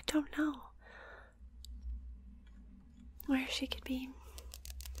 I don't know where she could be.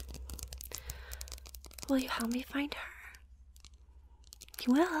 Will you help me find her?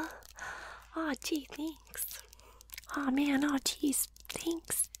 You will? Aw, gee, thanks. Aw, man, aw, geez,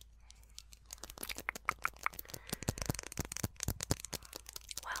 thanks.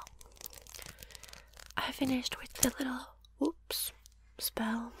 Well, I finished with the little,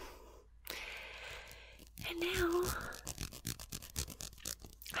 spell. And now,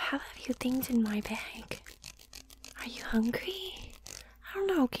 I have a few things in my bag. Are you hungry? I don't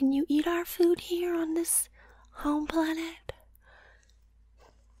know, can you eat our food here on this home planet?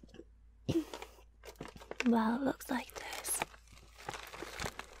 Well, it looks like this.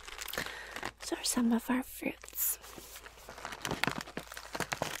 These are some of our fruits.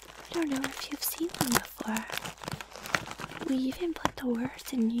 I don't know if you've seen them before. We even put the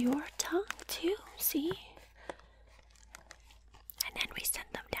words in your tongue too, see? And then we send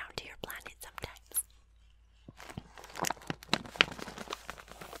them down to your planet sometimes.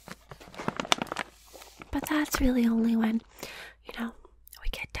 But that's really only when, we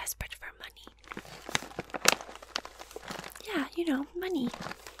get desperate for money. Yeah, money.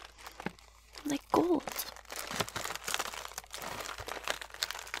 Like gold.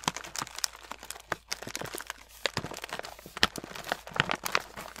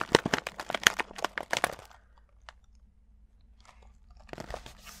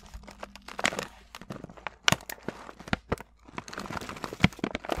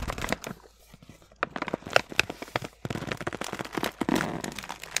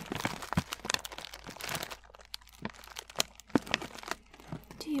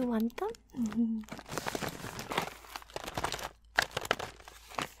 You want them?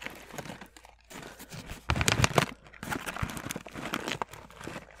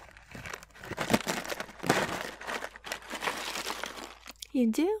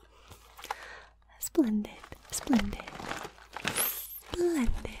 You do? Splendid, splendid, splendid.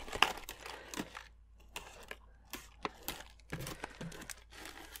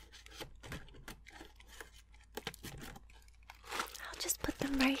 I'll just put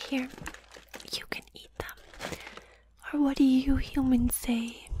them right here. You can eat them. Or what do you humans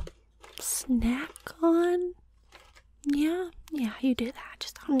say? Snack on? Yeah, you do that.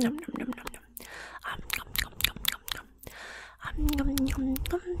 Just nom nom nom nom nom. Nom nom nom nom nom. Nom nom nom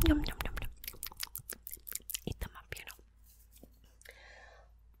nom nom. Eat them up,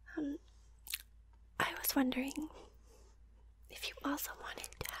 I was wondering if you also wanted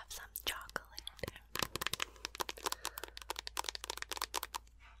to have some chocolate.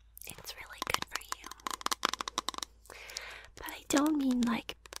 It's really good for you. But I don't mean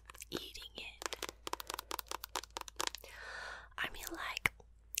like eating it. I mean like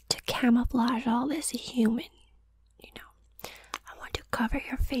to camouflage all this human, I want to cover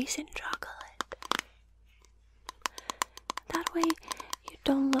your face in chocolate. That way you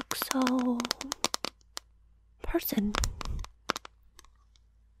don't look so person.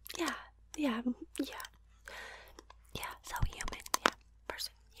 Yeah, so human. Yeah,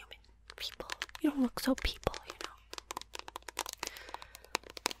 person, human, people. You don't look so people,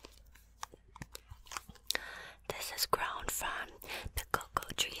 This is grown from the cocoa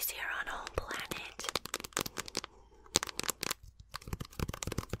trees here on home planet.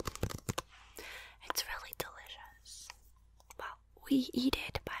 It's really delicious. Well, we eat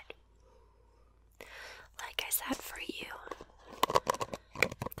it, but like I said, for you,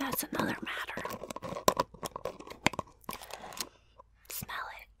 that's another matter. Smell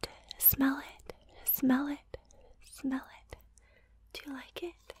it, smell it, smell it, smell it. Do you like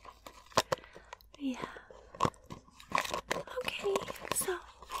it? Yeah. Okay, so,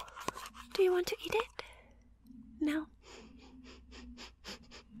 do you want to eat it? No?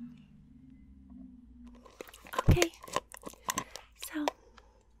 Okay, so,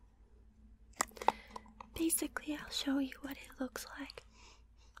 basically I'll show you what it looks like.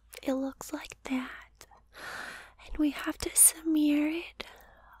 It looks like that, and we have to smear it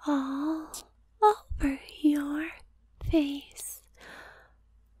all over your face.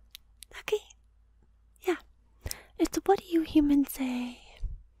 Okay, yeah, it's what do you humans say?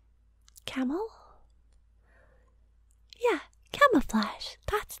 Camel? Yeah, camouflage,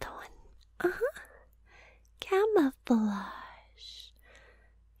 that's the one. Camouflage.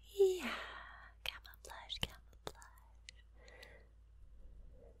 Yeah, camouflage.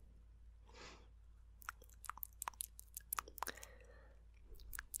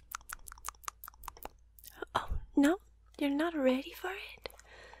 Oh, no? You're not ready for it?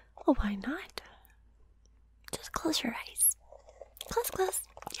 Oh, why not? Just close your eyes. Close.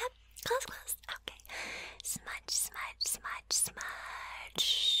 Yep, close. Okay. Smudge. Smudge.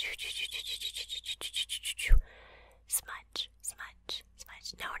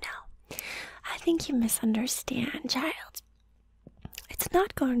 No. I think you misunderstand, child. It's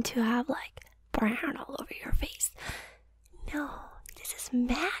not going to have, brown all over your face. No, this is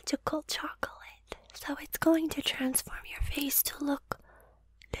magical chocolate. So it's going to transform your face to look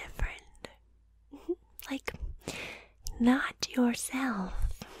different. Like, not yourself.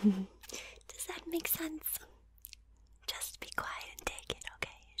 Does that make sense? Just be quiet and take it, okay?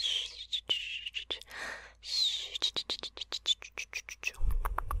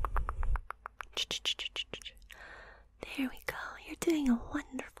 There we go. You're doing a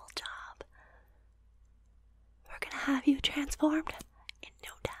wonderful job. We're gonna have you transformed in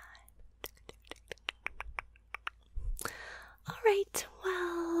no time. Alright,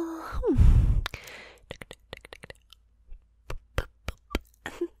 well,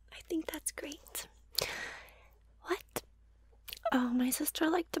 I think that's great. What? Oh, my sister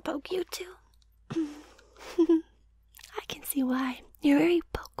liked to poke you too. I can see why. You're very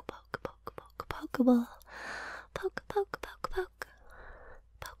pokeable.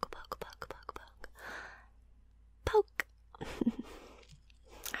 Poke.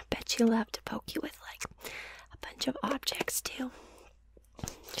 I bet she loved to poke you with a bunch of objects too.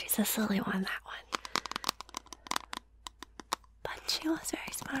 She's a silly one, that one. But she was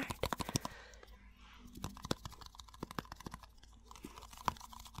very smart.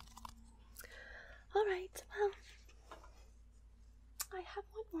 Alright, well, I have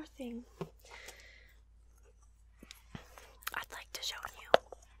one more thing I'd like to show you.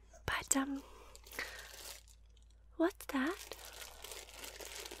 But, what's that?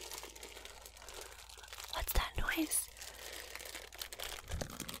 noise?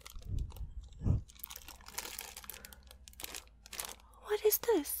 What is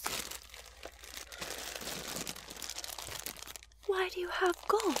this? Why do you have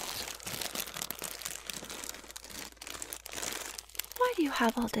gold? Why do you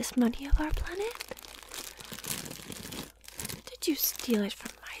have all this money of our planet? Did you steal it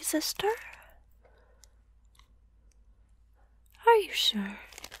from my sister? Are you sure?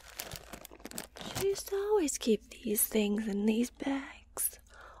 She used to always keep these things in these bags.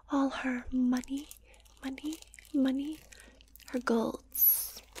 All her money, her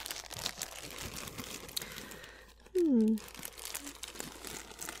golds.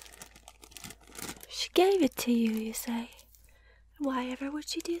 She gave it to you, you say. Why ever would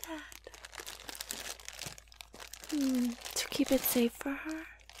she do that? To keep it safe for her?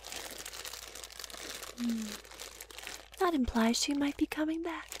 That implies she might be coming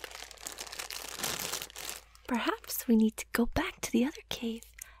back. Perhaps we need to go back to the other cave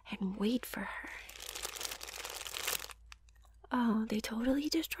and wait for her. Oh, they totally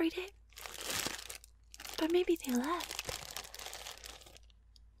destroyed it? But maybe they left.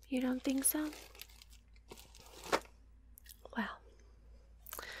 You don't think so? Well,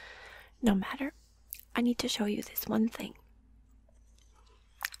 no matter. I need to show you this one thing.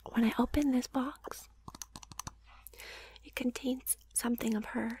 When I open this box, it contains something of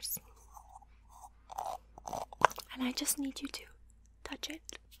hers. And I just need you to touch it.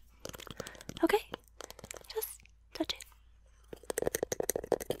 Okay? Just touch it.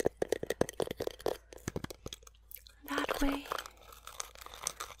 That way,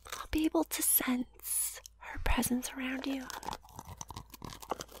 I'll be able to sense her presence around you.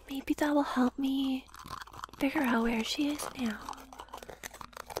 Maybe that will help me figure out where she is now.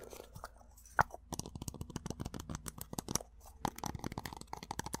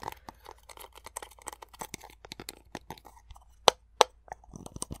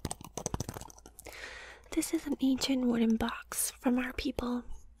 This is an ancient wooden box from our people.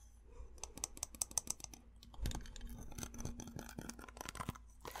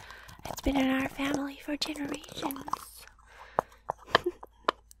 It's been in our family for generations.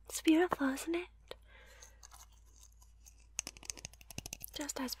 It's beautiful, isn't it?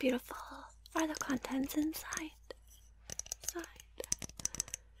 Just as beautiful are the contents inside.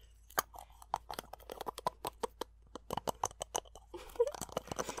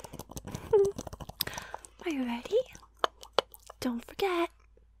 Are you ready? Don't forget.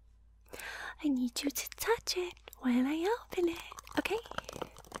 I need you to touch it when I open it, okay?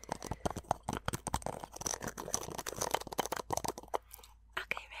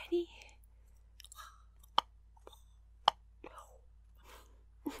 Okay, ready?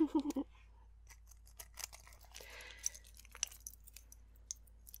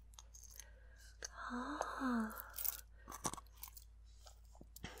 Oh.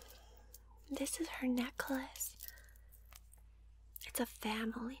 This is her necklace. It's a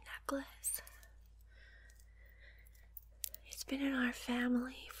family necklace. It's been in our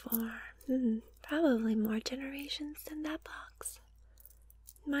family for probably more generations than that box.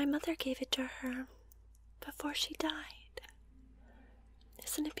 My mother gave it to her before she died.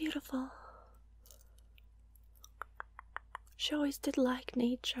 Isn't it beautiful? She always did like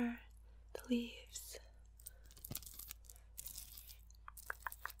nature, the leaves.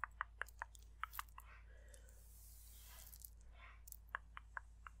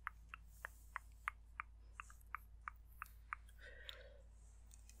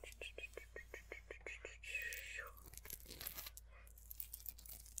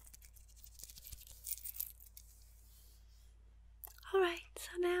 Alright,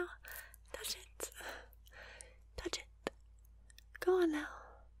 so now, touch it. Touch it. Go on now.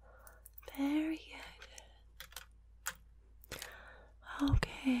 Very good.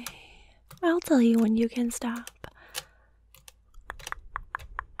 Okay. I'll tell you when you can stop.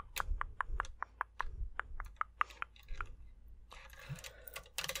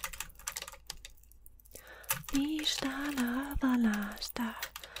 Nishta la balasta.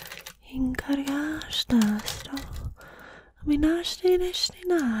 Inkargasta sto. Minashti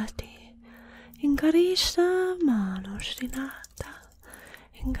nishtinati. Inkarishta manostinata.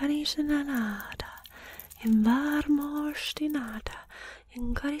 Inkarishtanada. Invarmostinata.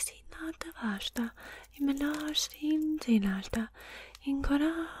 Inkarisinata vasta. Imenashtintinata.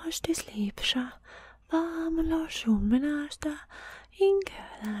 Inkarashtislipsha. Vamloshumenasta.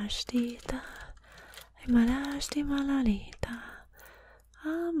 Inkarashtita. Imanashti malalita.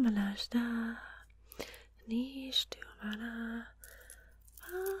 Amalashta. Nishtumana.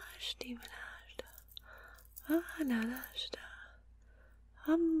 Ashtimanashta. Analashta.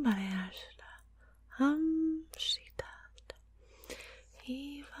 Ambayashta. Shitata.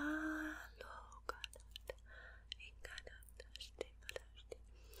 Iva Logadata.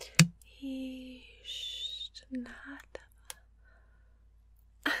 Ishnata.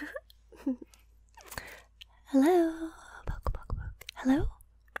 Hello. Hello.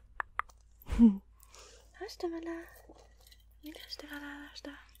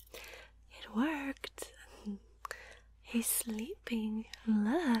 It worked. He's sleeping.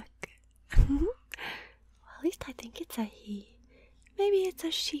 Look. Well, at least I think it's a he. Maybe it's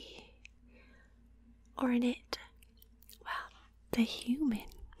a she. Or an it. Well, the human.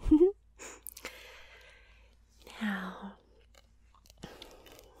 Now,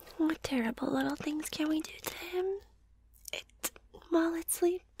 what terrible little things can we do to him? While it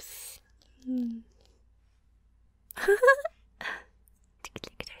sleeps.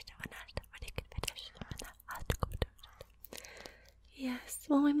 Yes,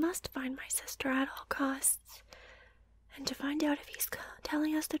 well, we must find my sister at all costs. And to find out if he's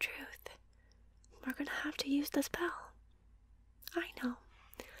telling us the truth, we're gonna have to use the spell. I know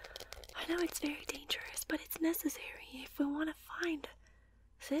it's very dangerous, but it's necessary if we want to find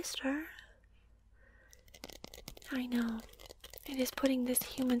sister. I know it is putting this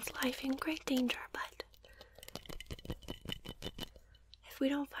human's life in great danger, but if we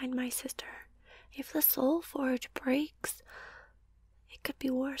don't find my sister, if the soul forge breaks, it could be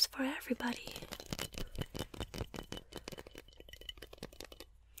worse for everybody.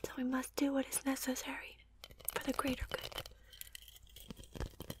 So we must do what is necessary for the greater good.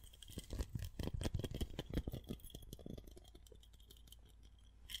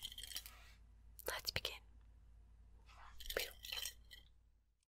 Let's begin.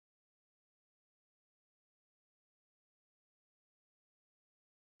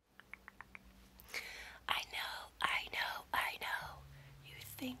 I know. You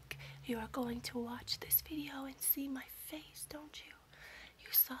think you are going to watch this video and see my face, don't you? You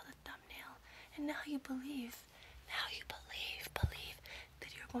saw the thumbnail, and now you believe that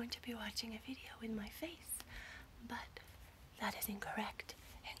you're going to be watching a video with my face. But that is incorrect,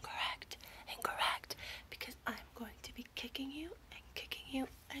 because I'm going to be kicking you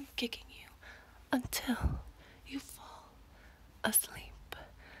until you fall asleep.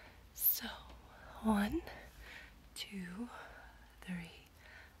 So, 1, 2, 3,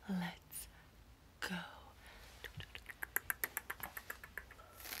 let's go.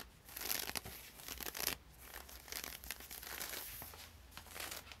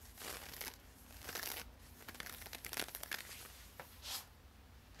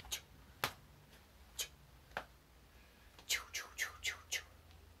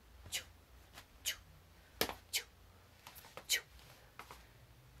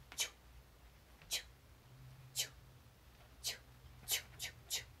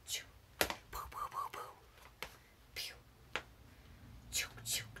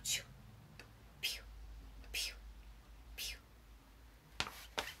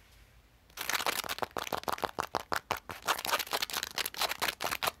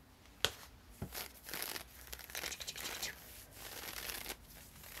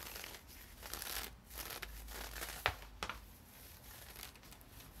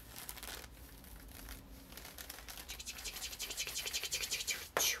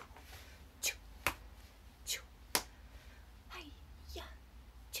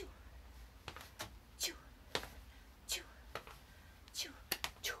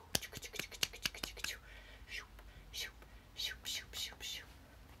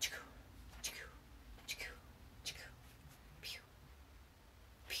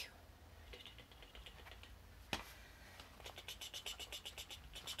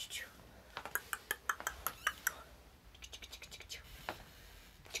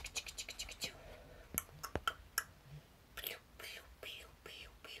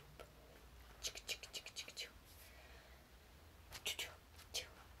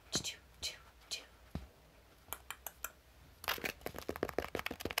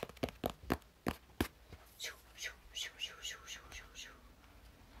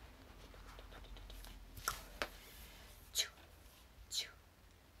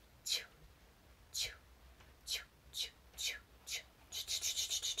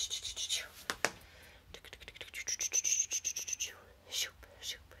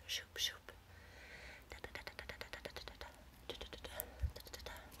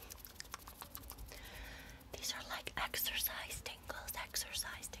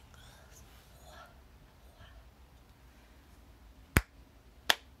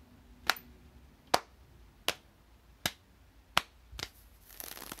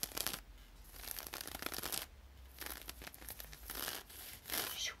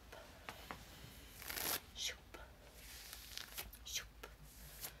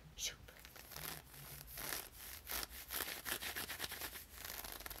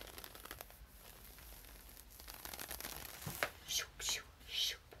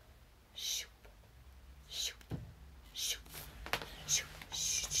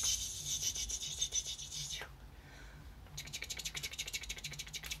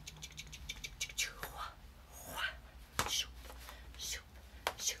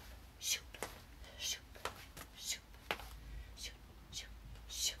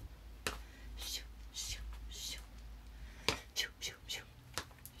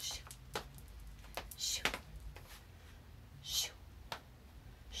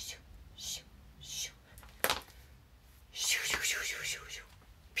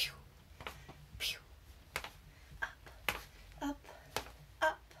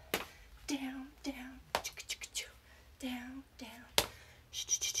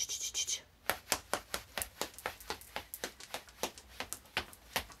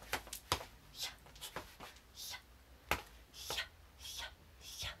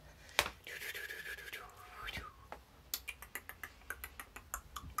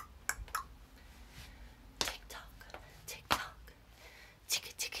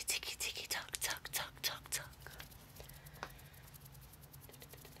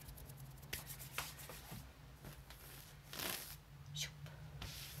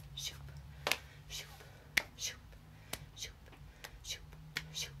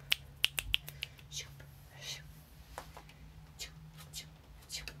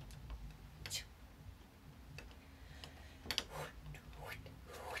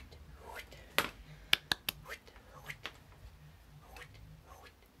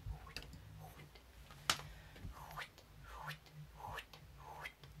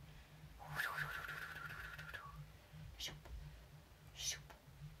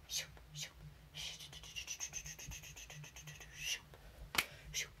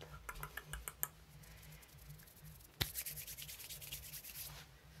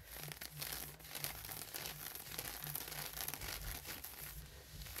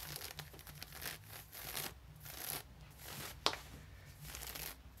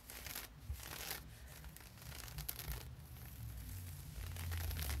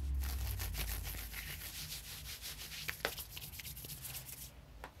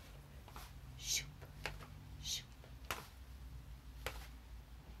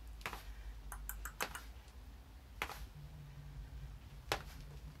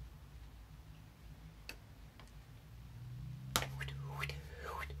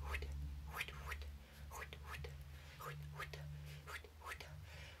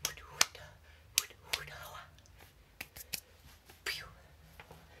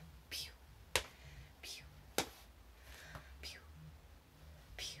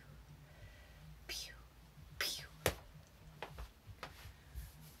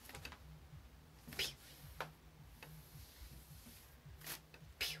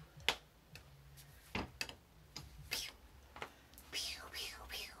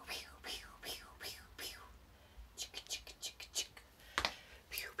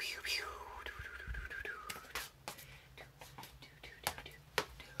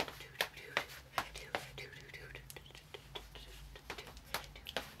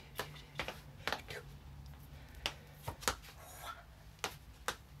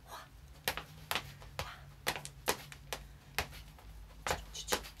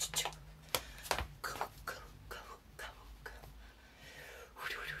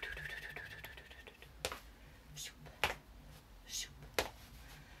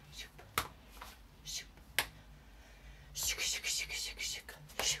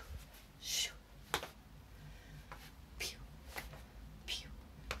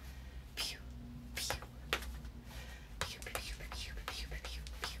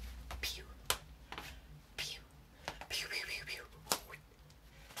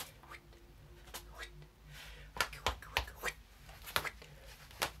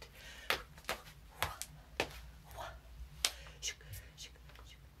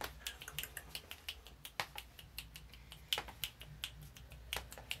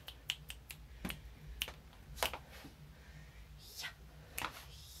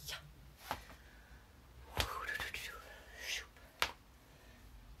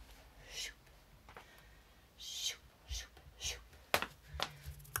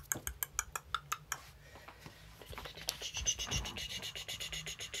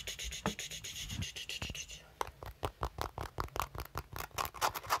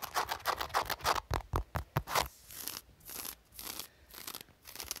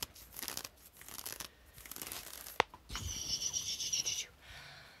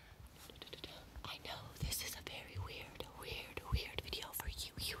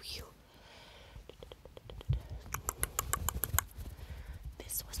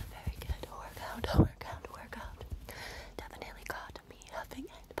 don't worry.